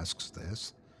she asks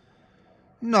this.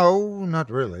 No, not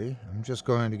really. I'm just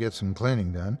going to get some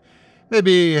cleaning done.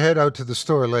 Maybe head out to the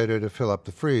store later to fill up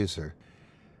the freezer.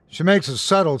 She makes a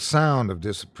subtle sound of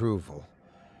disapproval.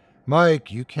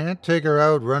 Mike, you can't take her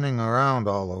out running around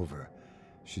all over.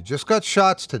 She just got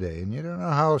shots today, and you don't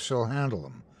know how she'll handle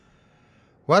them.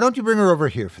 Why don't you bring her over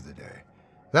here for the day?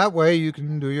 That way you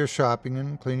can do your shopping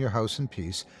and clean your house in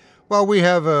peace while we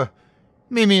have a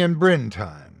Mimi and Bryn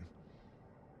time.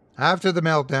 After the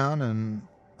meltdown and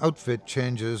outfit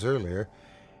changes earlier,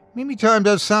 Mimi time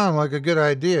does sound like a good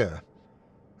idea.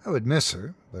 I would miss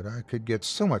her, but I could get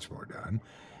so much more done,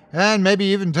 and maybe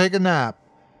even take a nap.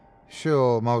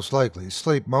 She'll most likely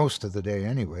sleep most of the day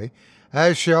anyway,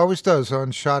 as she always does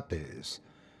on shot days.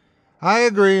 I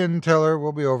agree and tell her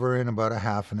we'll be over in about a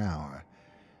half an hour.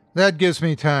 That gives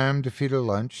me time to feed her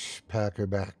lunch, pack her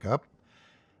back up,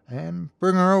 and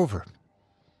bring her over.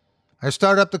 I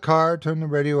start up the car, turn the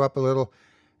radio up a little,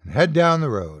 and head down the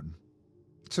road.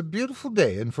 It's a beautiful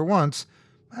day, and for once,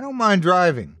 I don't mind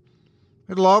driving.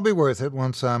 It'll all be worth it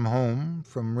once I'm home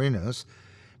from Rena's.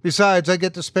 Besides, I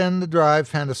get to spend the drive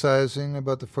fantasizing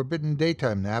about the forbidden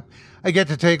daytime nap I get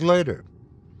to take later.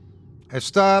 I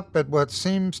stop at what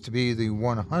seems to be the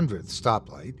 100th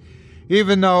stoplight,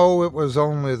 even though it was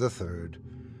only the 3rd.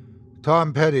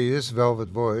 Tom Petty's velvet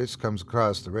voice comes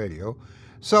across the radio,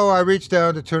 so I reach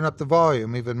down to turn up the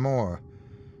volume even more.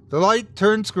 The light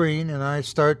turns green, and I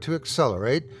start to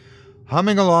accelerate,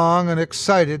 humming along and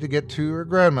excited to get to her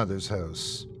grandmother's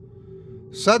house.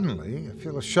 Suddenly, I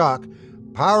feel a shock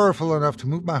powerful enough to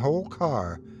move my whole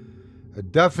car. A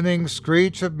deafening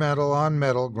screech of metal on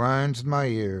metal grinds in my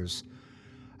ears.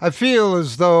 I feel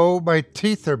as though my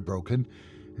teeth are broken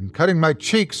and cutting my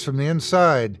cheeks from the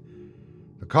inside.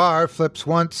 The car flips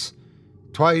once,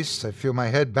 twice. I feel my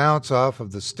head bounce off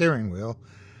of the steering wheel.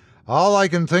 All I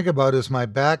can think about is my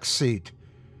back seat.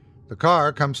 The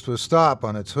car comes to a stop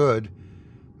on its hood.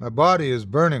 My body is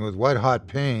burning with white-hot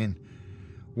pain.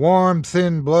 Warm,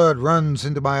 thin blood runs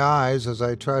into my eyes as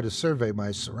I try to survey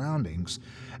my surroundings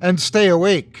and stay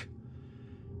awake.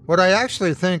 What I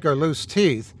actually think are loose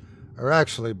teeth are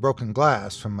actually broken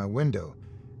glass from my window.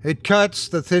 It cuts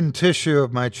the thin tissue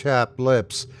of my chapped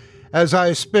lips as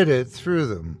I spit it through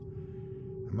them.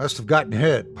 I must have gotten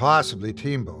hit, possibly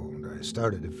T-boned, I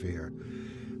started to fear.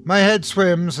 My head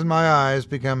swims and my eyes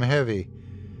become heavy.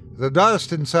 The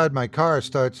dust inside my car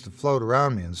starts to float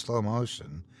around me in slow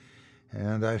motion,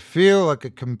 and I feel like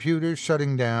a computer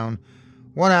shutting down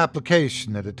one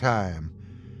application at a time.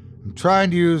 I'm trying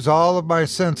to use all of my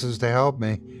senses to help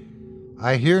me.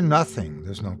 I hear nothing.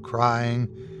 There's no crying,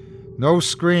 no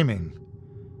screaming.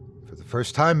 For the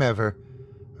first time ever,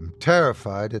 I'm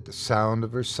terrified at the sound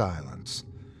of her silence.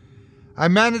 I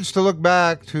manage to look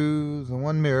back to the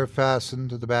one mirror fastened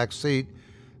to the back seat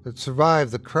that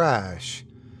survived the crash.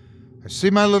 I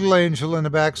see my little angel in the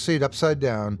back seat upside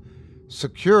down,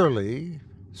 securely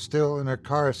still in her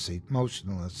car seat,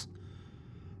 motionless.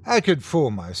 I could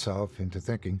fool myself into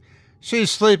thinking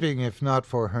she's sleeping if not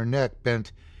for her neck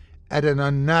bent at an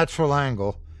unnatural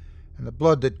angle and the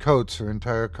blood that coats her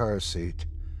entire car seat.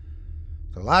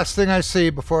 The last thing I see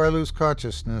before I lose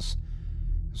consciousness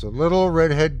is a little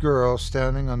redhead girl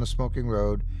standing on the smoking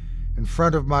road in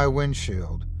front of my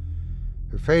windshield.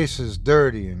 Her face is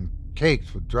dirty and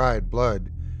caked with dried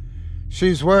blood.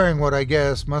 She's wearing what I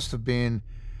guess must have been,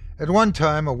 at one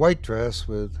time, a white dress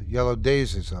with yellow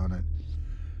daisies on it.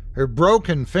 Her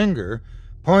broken finger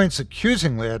points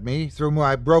accusingly at me through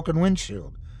my broken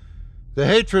windshield. The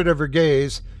hatred of her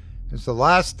gaze is the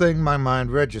last thing my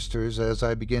mind registers as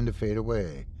I begin to fade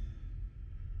away.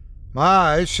 My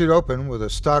eyes shoot open with a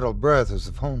startled breath as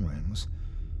the phone rings.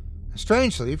 I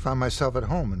strangely find myself at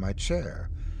home in my chair.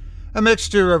 A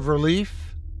mixture of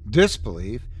relief,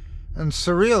 disbelief, and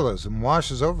surrealism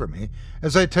washes over me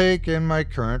as I take in my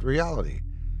current reality.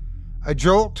 I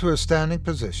jolt to a standing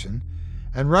position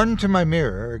and run to my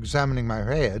mirror, examining my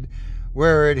head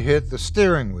where it hit the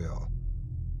steering wheel.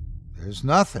 There's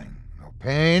nothing. No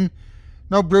pain,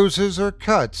 no bruises or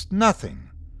cuts, nothing.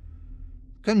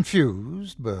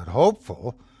 Confused but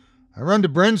hopeful, I run to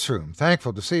Bryn's room,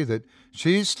 thankful to see that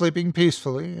she's sleeping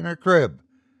peacefully in her crib.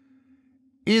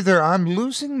 Either I'm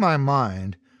losing my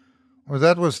mind, or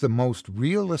that was the most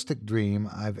realistic dream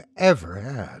I've ever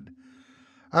had.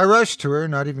 I rush to her,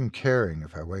 not even caring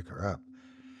if I wake her up.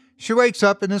 She wakes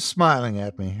up and is smiling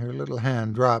at me. Her little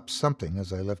hand drops something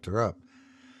as I lift her up.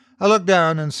 I look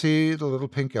down and see the little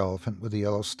pink elephant with the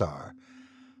yellow star.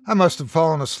 I must have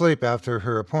fallen asleep after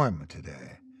her appointment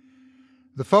today.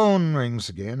 The phone rings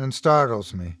again and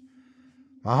startles me.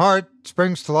 My heart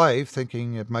springs to life,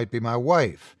 thinking it might be my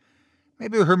wife.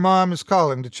 Maybe her mom is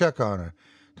calling to check on her,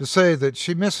 to say that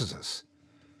she misses us.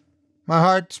 My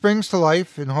heart springs to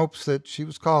life in hopes that she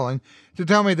was calling to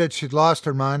tell me that she'd lost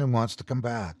her mind and wants to come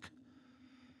back.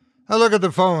 I look at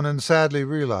the phone and sadly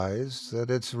realize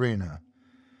that it's Rena.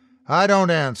 I don't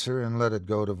answer and let it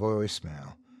go to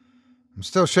voicemail. I'm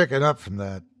still shaken up from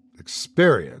that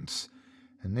experience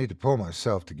and need to pull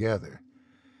myself together.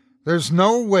 There's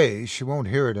no way she won't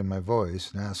hear it in my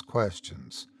voice and ask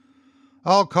questions.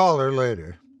 I'll call her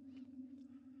later.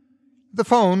 The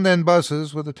phone then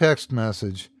buzzes with a text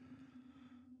message.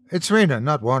 It's Rena,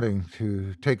 not wanting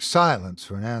to take silence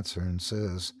for an answer, and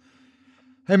says,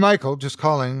 "Hey, Michael, just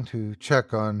calling to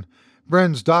check on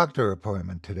Bryn's doctor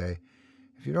appointment today.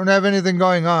 If you don't have anything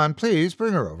going on, please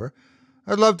bring her over.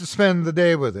 I'd love to spend the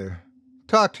day with her.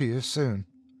 Talk to you soon."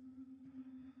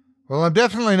 Well, I'm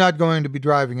definitely not going to be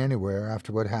driving anywhere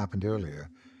after what happened earlier.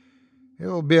 It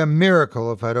will be a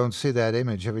miracle if I don't see that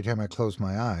image every time I close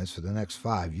my eyes for the next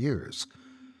 5 years.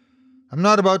 I'm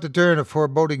not about to turn a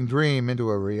foreboding dream into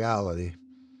a reality.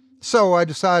 So I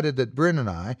decided that Bryn and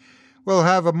I will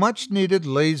have a much-needed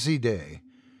lazy day.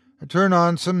 I turn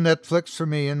on some Netflix for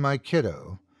me and my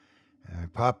kiddo. I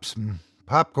pop some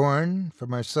popcorn for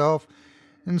myself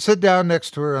and sit down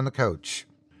next to her on the couch.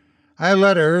 I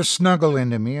let her snuggle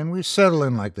into me, and we settle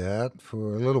in like that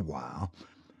for a little while.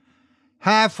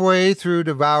 Halfway through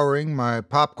devouring my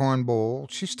popcorn bowl,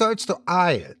 she starts to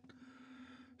eye it.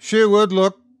 She would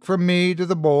look from me to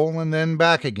the bowl and then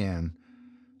back again.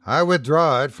 I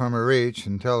withdraw it from her reach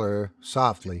and tell her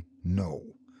softly, no.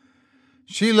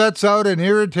 She lets out an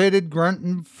irritated grunt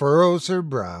and furrows her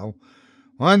brow,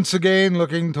 once again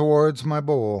looking towards my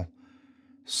bowl.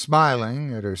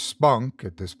 Smiling at her spunk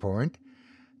at this point,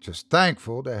 just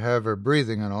thankful to have her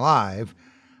breathing and alive,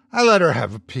 I let her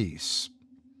have a piece.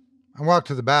 I walk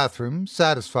to the bathroom,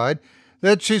 satisfied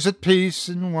that she's at peace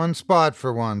in one spot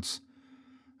for once.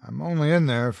 I'm only in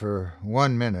there for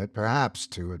 1 minute, perhaps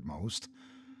 2 at most.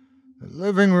 The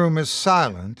living room is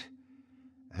silent,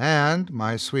 and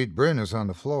my sweet Bryn is on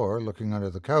the floor, looking under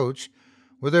the couch,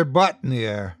 with her butt in the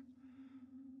air.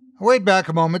 I wait back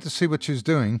a moment to see what she's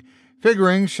doing,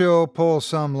 figuring she'll pull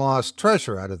some lost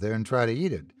treasure out of there and try to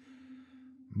eat it.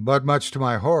 But much to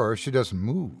my horror, she doesn't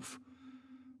move.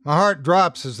 My heart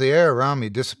drops as the air around me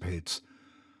dissipates.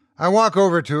 I walk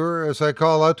over to her as I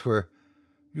call out to her,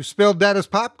 "You spilled Dada's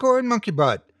popcorn, monkey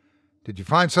butt. Did you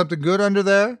find something good under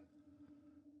there?"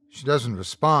 She doesn't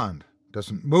respond,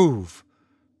 doesn't move,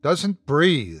 doesn't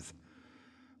breathe.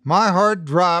 My heart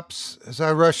drops as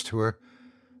I rush to her.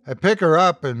 I pick her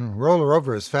up and roll her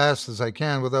over as fast as I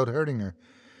can without hurting her.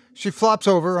 She flops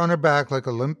over on her back like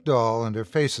a limp doll, and her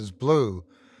face is blue.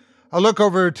 I look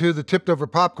over to the tipped-over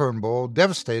popcorn bowl,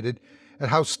 devastated at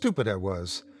how stupid I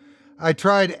was. I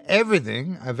tried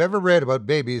everything I've ever read about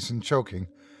babies and choking.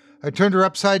 I turned her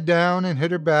upside down and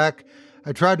hit her back.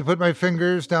 I tried to put my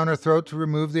fingers down her throat to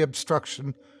remove the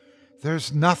obstruction.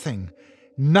 There's nothing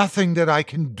that I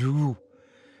can do.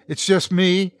 It's just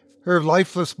me, her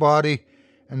lifeless body,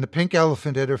 and the pink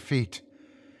elephant at her feet.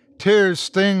 Tears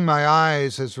sting my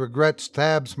eyes as regret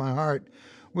stabs my heart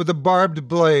with a barbed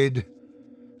blade.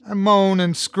 I moan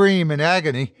and scream in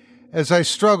agony as I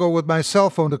struggle with my cell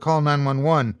phone to call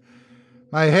 911.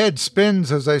 My head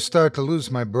spins as I start to lose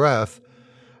my breath.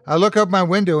 I look out my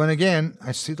window and again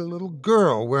I see the little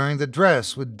girl wearing the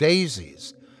dress with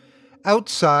daisies.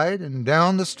 Outside and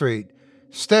down the street,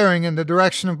 staring in the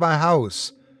direction of my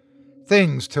house.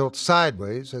 Things tilt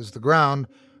sideways as the ground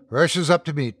rushes up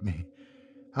to meet me.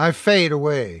 I fade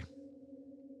away.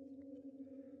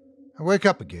 I wake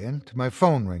up again to my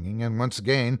phone ringing, and once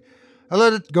again, I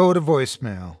let it go to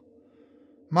voicemail.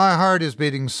 My heart is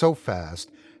beating so fast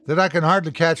that I can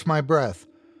hardly catch my breath.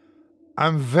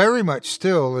 I'm very much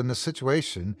still in the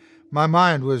situation my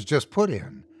mind was just put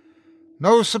in.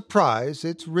 No surprise,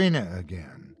 it's Rena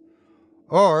again.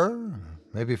 Or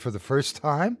maybe for the first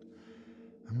time?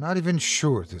 I'm not even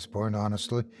sure at this point,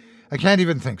 honestly. I can't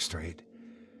even think straight.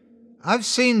 I've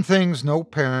seen things no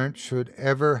parent should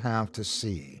ever have to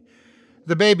see.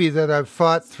 The baby that I've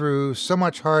fought through so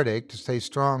much heartache to stay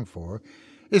strong for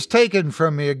is taken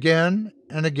from me again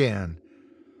and again.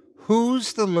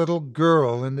 Who's the little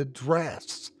girl in the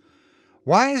dress?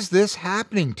 Why is this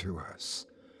happening to us?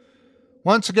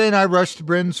 Once again, I rush to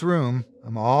Bryn's room.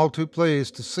 I'm all too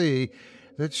pleased to see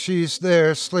that she's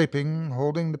there sleeping,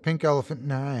 holding the pink elephant in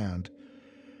her hand.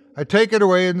 I take it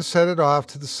away and set it off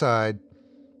to the side.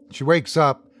 She wakes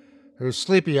up, her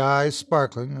sleepy eyes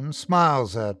sparkling, and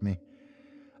smiles at me.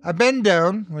 I bend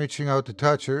down, reaching out to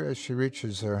touch her as she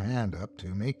reaches her hand up to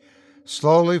me,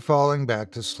 slowly falling back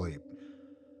to sleep.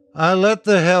 I let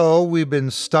the hell we've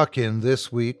been stuck in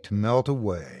this week to melt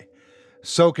away,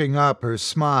 soaking up her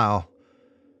smile.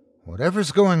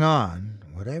 Whatever's going on,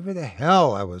 whatever the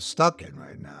hell I was stuck in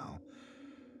right now,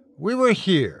 we were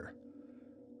here.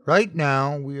 Right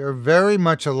now, we are very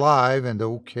much alive and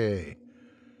okay.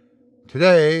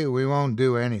 Today, we won't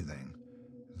do anything.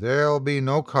 There'll be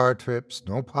no car trips,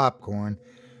 no popcorn,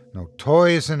 no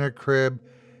toys in her crib,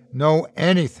 no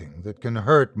anything that can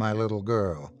hurt my little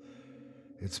girl.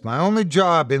 It's my only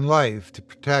job in life to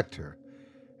protect her,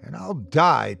 and I'll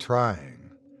die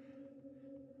trying.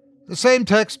 The same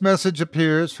text message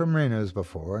appears from Rena as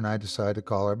before, and I decide to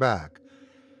call her back.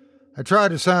 I try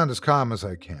to sound as calm as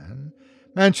I can,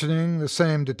 mentioning the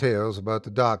same details about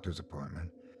the doctor's appointment.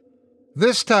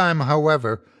 This time,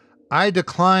 however, I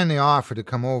decline the offer to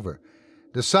come over,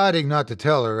 deciding not to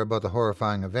tell her about the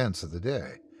horrifying events of the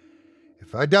day.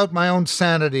 If I doubt my own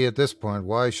sanity at this point,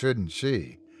 why shouldn't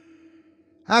she?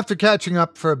 After catching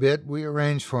up for a bit, we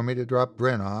arrange for me to drop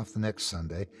Bryn off the next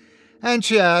Sunday, and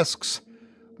she asks,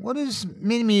 "What is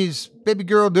Mimi's baby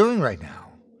girl doing right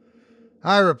now?"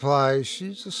 I reply,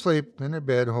 she's asleep in her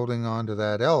bed holding on to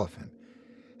that elephant.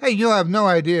 Hey, you have no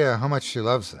idea how much she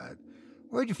loves that.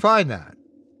 Where'd you find that?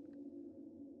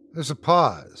 There's a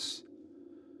pause.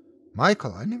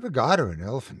 Michael, I never got her an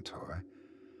elephant toy.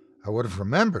 I would have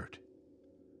remembered.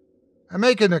 I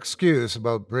make an excuse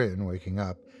about Bryn waking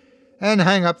up and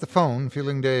hang up the phone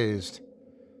feeling dazed.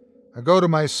 I go to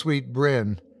my sweet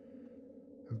Bryn.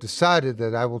 I've decided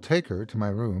that I will take her to my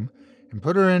room and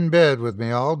put her in bed with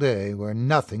me all day where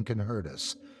nothing can hurt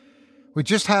us. We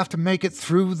just have to make it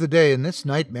through the day and this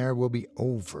nightmare will be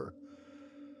over.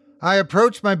 I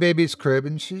approach my baby's crib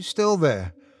and she's still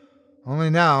there.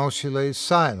 Only now she lays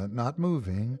silent, not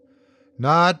moving,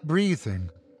 not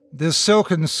breathing. The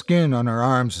silken skin on her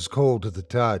arms is cold to the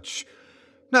touch.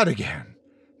 Not again.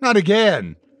 Not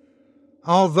again.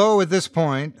 Although at this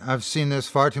point I've seen this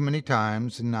far too many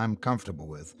times and I'm comfortable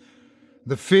with,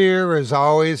 the fear is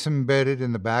always embedded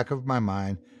in the back of my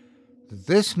mind that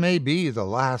this may be the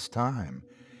last time.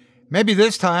 Maybe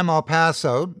this time I'll pass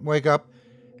out, wake up,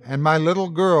 and my little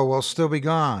girl will still be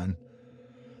gone.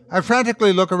 I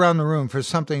frantically look around the room for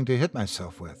something to hit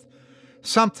myself with.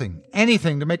 Something,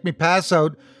 anything to make me pass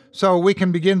out so we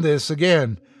can begin this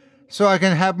again, so I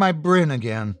can have my Bryn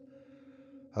again.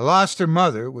 I lost her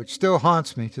mother, which still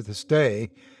haunts me to this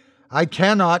day. I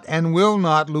cannot and will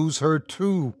not lose her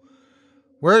too.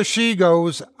 Where she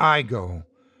goes, I go.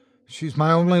 She's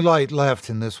my only light left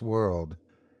in this world.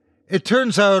 It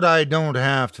turns out I don't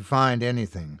have to find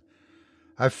anything.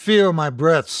 I feel my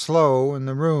breath slow and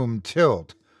the room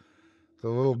tilt. The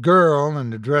little girl in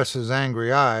the dress's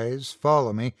angry eyes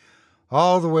follow me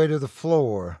all the way to the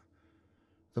floor.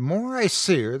 The more I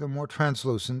see her, the more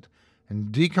translucent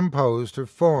and decomposed her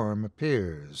form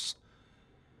appears.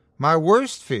 My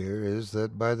worst fear is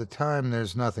that by the time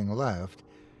there's nothing left,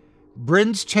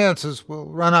 Bryn's chances will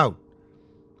run out.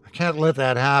 I can't let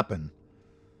that happen.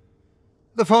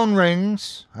 The phone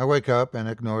rings. I wake up and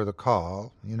ignore the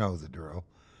call. You know the drill.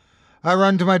 I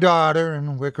run to my daughter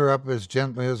and wake her up as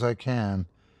gently as I can.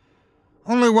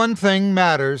 Only one thing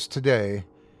matters today.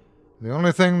 The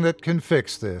only thing that can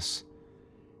fix this.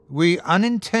 We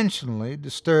unintentionally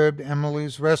disturbed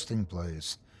Emily's resting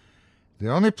place. The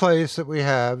only place that we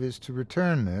have is to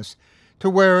return this to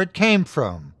where it came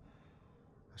from.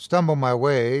 I stumble my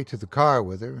way to the car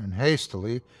with her and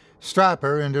hastily strap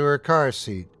her into her car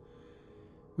seat.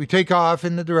 We take off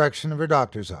in the direction of her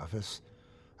doctor's office.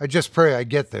 I just pray I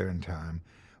get there in time,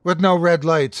 with no red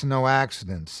lights and no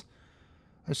accidents.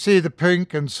 I see the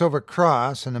pink and silver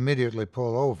cross and immediately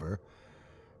pull over.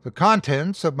 The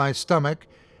contents of my stomach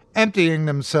emptying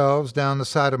themselves down the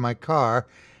side of my car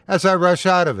as I rush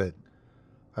out of it.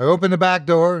 I open the back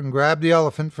door and grab the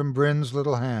elephant from Bryn's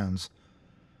little hands.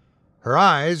 Her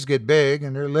eyes get big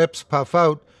and her lips puff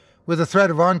out with a threat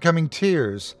of oncoming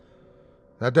tears.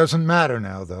 That doesn't matter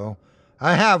now, though.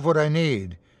 I have what I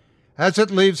need. As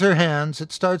it leaves her hands,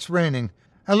 it starts raining.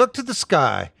 I look to the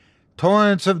sky,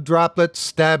 torrents of droplets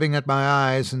stabbing at my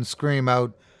eyes, and scream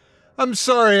out, "I'm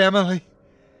sorry, Emily.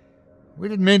 We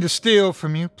didn't mean to steal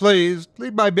from you. Please,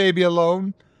 leave my baby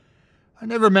alone. I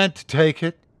never meant to take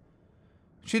it.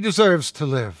 She deserves to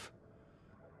live."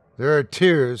 There are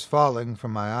tears falling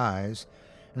from my eyes,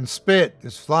 and spit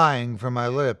is flying from my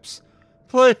lips.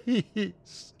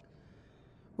 Please.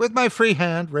 With my free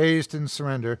hand raised in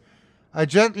surrender, I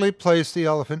gently place the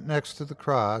elephant next to the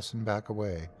cross and back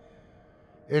away.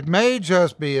 It may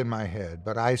just be in my head,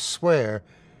 but I swear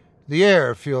the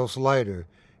air feels lighter,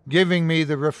 giving me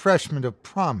the refreshment of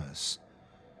promise.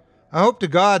 I hope to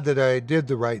God that I did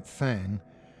the right thing.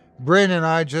 Bryn and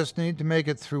I just need to make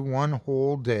it through one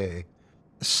whole day.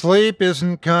 Sleep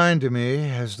isn't kind to me,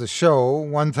 as the show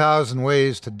 1,000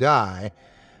 Ways to Die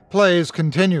plays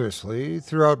continuously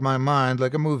throughout my mind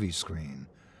like a movie screen.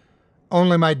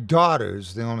 Only my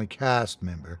daughter's the only cast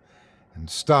member and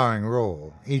starring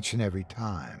role each and every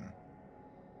time.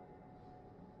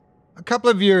 A couple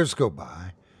of years go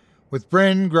by, with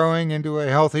Bryn growing into a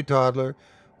healthy toddler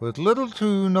with little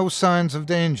to no signs of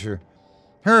danger.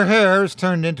 Her hair has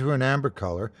turned into an amber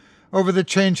color over the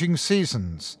changing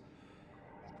seasons.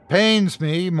 It pains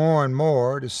me more and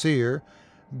more to see her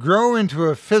grow into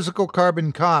a physical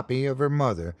carbon copy of her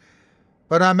mother,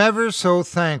 but I'm ever so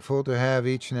thankful to have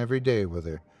each and every day with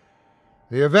her.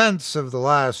 The events of the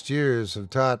last years have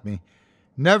taught me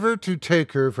never to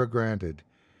take her for granted.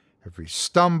 Every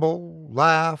stumble,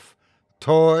 laugh,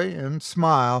 toy, and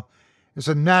smile is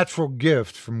a natural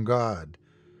gift from God.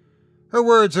 Her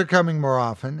words are coming more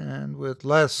often and with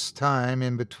less time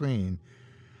in between.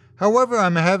 However,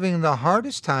 I'm having the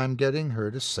hardest time getting her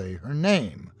to say her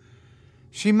name.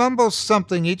 She mumbles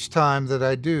something each time that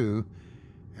I do,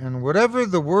 and whatever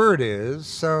the word is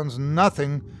sounds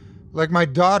nothing like my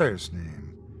daughter's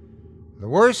name. The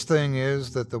worst thing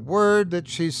is that the word that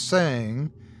she's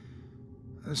saying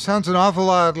sounds an awful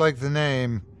lot like the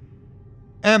name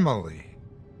Emily.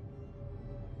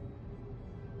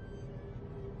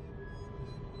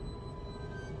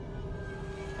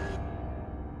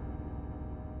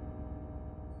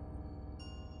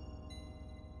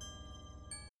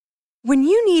 When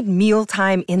you need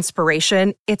mealtime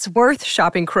inspiration, it's worth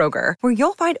shopping Kroger, where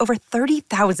you'll find over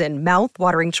 30,000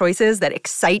 mouth-watering choices that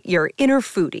excite your inner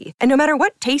foodie. And no matter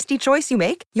what tasty choice you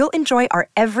make, you'll enjoy our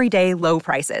everyday low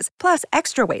prices, plus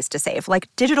extra ways to save, like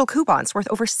digital coupons worth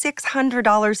over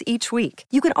 $600 each week.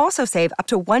 You can also save up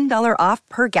to $1 off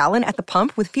per gallon at the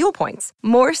pump with fuel points.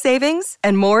 More savings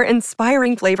and more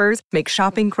inspiring flavors make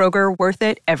shopping Kroger worth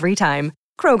it every time.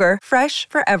 Kroger, fresh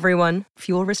for everyone.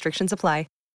 Fuel restrictions apply.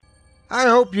 I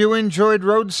hope you enjoyed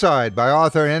Roadside by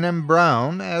author N.M.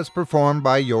 Brown as performed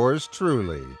by yours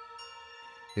truly.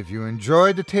 If you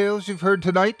enjoyed the tales you've heard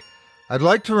tonight, I'd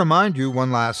like to remind you one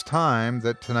last time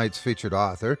that tonight's featured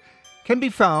author can be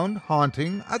found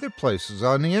haunting other places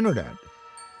on the internet.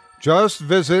 Just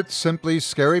visit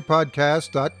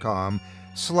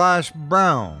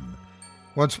simplyscarypodcast.com/Brown.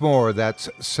 Once more, that's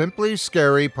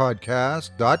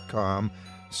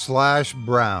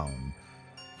simplyscarypodcast.com/Brown.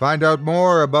 Find out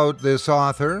more about this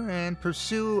author and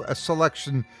pursue a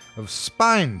selection of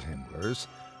spine tinglers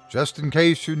just in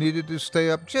case you needed to stay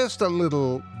up just a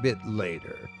little bit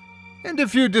later. And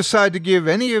if you decide to give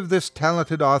any of this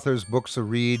talented author's books a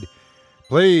read,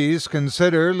 please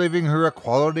consider leaving her a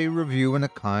quality review and a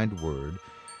kind word,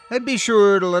 and be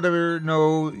sure to let her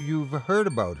know you've heard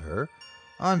about her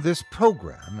on this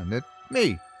program and that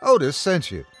me, Otis, sent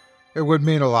you. It would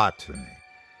mean a lot to me.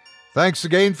 Thanks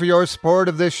again for your support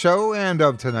of this show and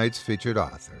of tonight's featured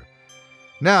author.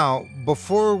 Now,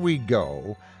 before we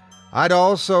go, I'd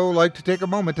also like to take a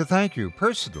moment to thank you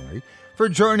personally for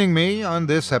joining me on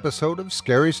this episode of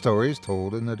Scary Stories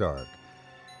Told in the Dark.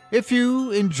 If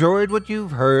you enjoyed what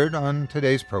you've heard on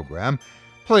today's program,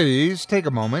 please take a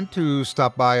moment to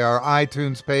stop by our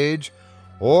iTunes page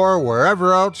or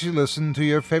wherever else you listen to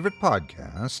your favorite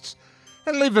podcasts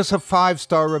and leave us a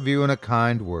 5-star review and a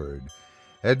kind word.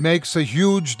 It makes a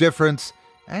huge difference,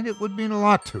 and it would mean a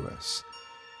lot to us.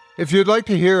 If you'd like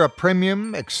to hear a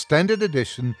premium extended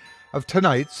edition of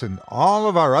tonight's and all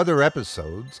of our other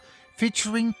episodes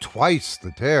featuring twice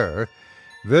the terror,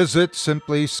 visit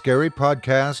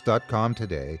simplyscarypodcast.com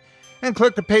today and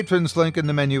click the Patrons link in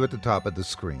the menu at the top of the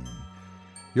screen.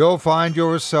 You'll find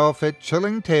yourself at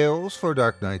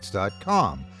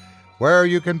chillingtalesfordarknights.com, where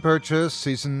you can purchase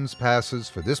season's passes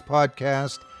for this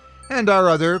podcast and our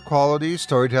other quality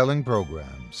storytelling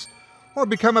programs, or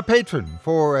become a patron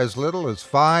for as little as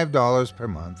 $5 per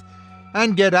month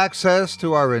and get access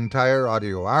to our entire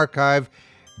audio archive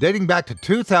dating back to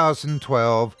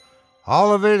 2012,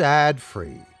 all of it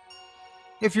ad-free.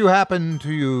 If you happen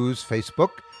to use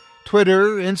Facebook,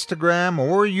 Twitter, Instagram,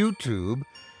 or YouTube,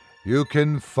 you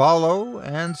can follow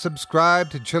and subscribe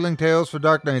to Chilling Tales for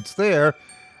Dark Nights there,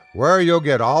 where you'll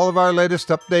get all of our latest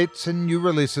updates and new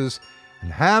releases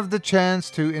and have the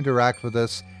chance to interact with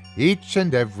us each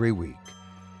and every week.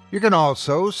 You can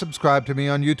also subscribe to me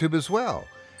on YouTube as well,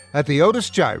 at the Otis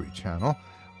Jiry channel,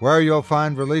 where you'll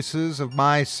find releases of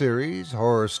my series,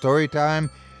 Horror Storytime,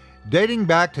 dating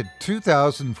back to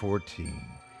 2014.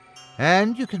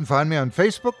 And you can find me on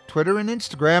Facebook, Twitter, and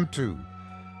Instagram too.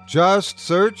 Just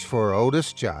search for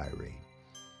Otis Jiry.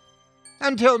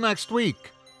 Until next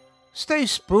week, stay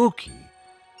spooky.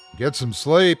 Get some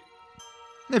sleep,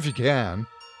 if you can.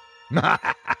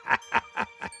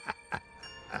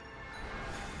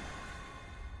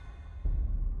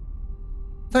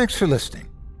 Thanks for listening.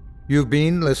 You've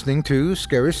been listening to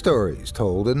Scary Stories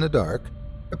Told in the Dark,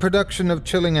 a production of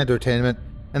Chilling Entertainment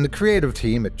and the creative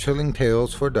team at Chilling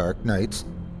Tales for Dark Nights,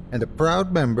 and a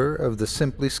proud member of the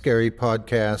Simply Scary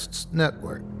Podcasts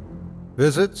network.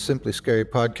 Visit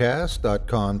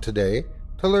simplyscarypodcast.com today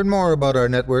to learn more about our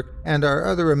network and our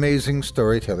other amazing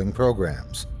storytelling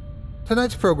programs.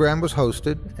 Tonight's program was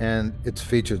hosted, and its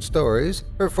featured stories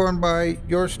performed by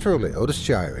yours truly, Otis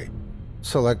Jiry.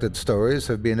 Selected stories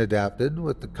have been adapted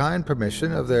with the kind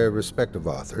permission of their respective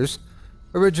authors.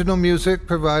 Original music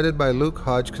provided by Luke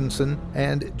Hodgkinson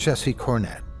and Jesse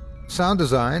Cornett. Sound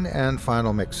design and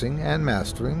final mixing and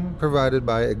mastering provided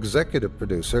by executive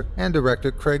producer and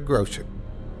director Craig Groshek.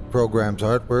 Program's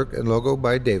artwork and logo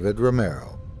by David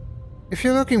Romero. If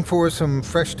you're looking for some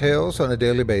fresh tales on a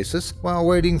daily basis while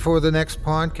waiting for the next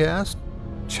podcast,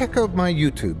 check out my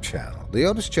YouTube channel, the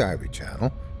Otis Jiry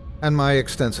channel, and my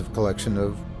extensive collection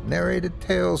of narrated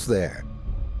tales there.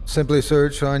 Simply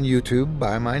search on YouTube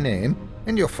by my name,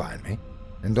 and you'll find me.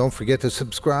 And don't forget to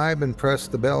subscribe and press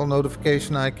the bell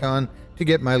notification icon to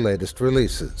get my latest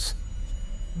releases.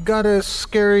 Got a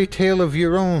scary tale of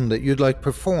your own that you'd like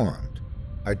performed?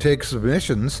 I take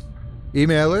submissions.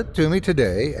 Email it to me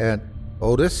today at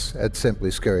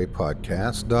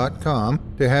otis@simplyscarypodcast.com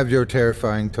to have your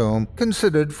terrifying tome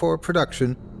considered for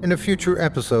production in a future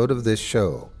episode of this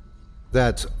show.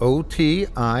 That's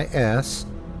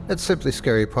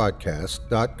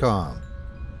otis@simplyscarypodcast.com.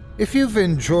 If you've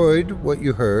enjoyed what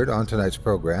you heard on tonight's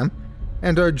program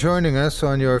and are joining us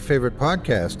on your favorite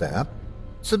podcast app,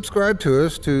 subscribe to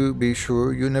us to be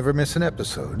sure you never miss an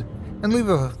episode, and leave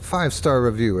a 5-star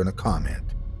review and a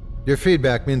comment. Your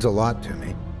feedback means a lot to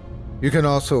me. You can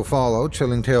also follow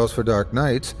Chilling Tales for Dark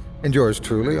Nights and yours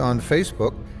truly on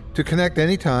Facebook to connect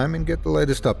anytime and get the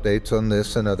latest updates on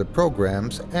this and other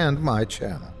programs and my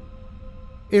channel.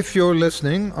 If you're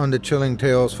listening on the Chilling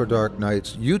Tales for Dark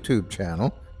Nights YouTube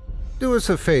channel, do us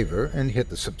a favor and hit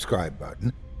the subscribe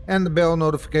button and the bell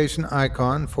notification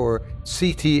icon for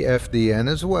CTFDN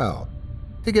as well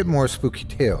to get more spooky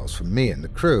tales from me and the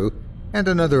crew and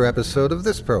another episode of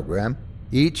this program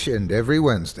each and every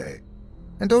Wednesday.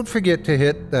 And don't forget to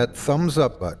hit that thumbs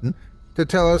up button to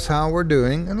tell us how we're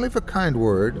doing and leave a kind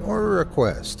word or a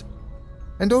request.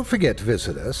 And don't forget to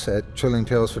visit us at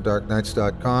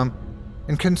chillingtalesfordarknights.com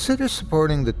and consider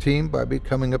supporting the team by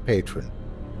becoming a patron.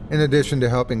 In addition to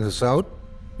helping us out,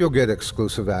 you'll get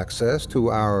exclusive access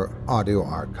to our audio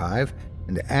archive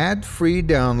and ad-free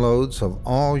downloads of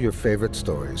all your favorite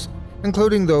stories,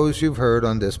 including those you've heard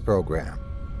on this program.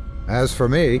 As for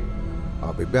me,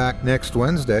 I'll be back next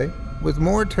Wednesday with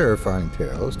more terrifying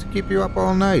tales to keep you up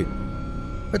all night.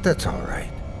 But that's all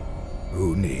right.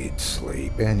 Who needs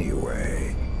sleep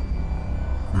anyway?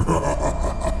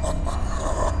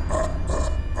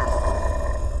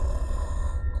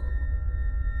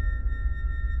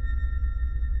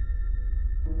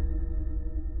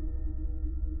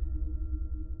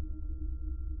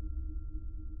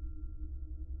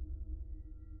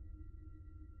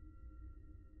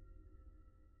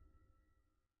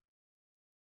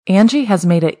 Angie has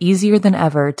made it easier than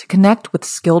ever to connect with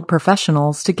skilled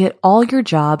professionals to get all your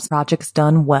jobs projects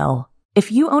done well. If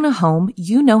you own a home,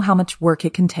 you know how much work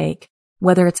it can take,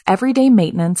 whether it's everyday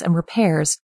maintenance and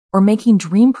repairs or making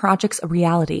dream projects a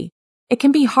reality. It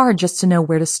can be hard just to know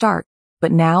where to start,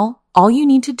 but now all you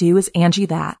need to do is Angie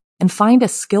that and find a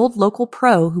skilled local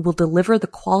pro who will deliver the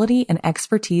quality and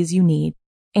expertise you need.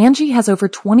 Angie has over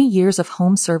 20 years of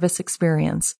home service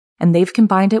experience, and they've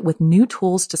combined it with new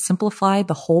tools to simplify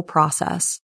the whole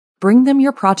process. Bring them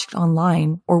your project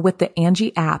online or with the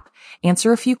Angie app,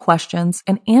 answer a few questions,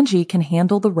 and Angie can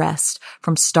handle the rest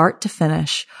from start to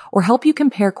finish, or help you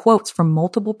compare quotes from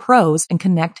multiple pros and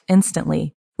connect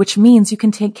instantly, which means you can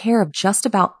take care of just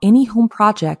about any home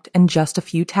project in just a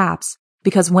few taps.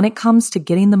 Because when it comes to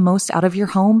getting the most out of your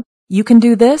home, you can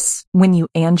do this when you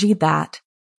Angie that.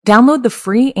 Download the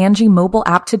free Angie mobile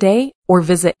app today or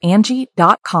visit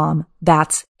Angie.com.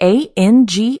 That's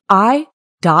ANGI.com.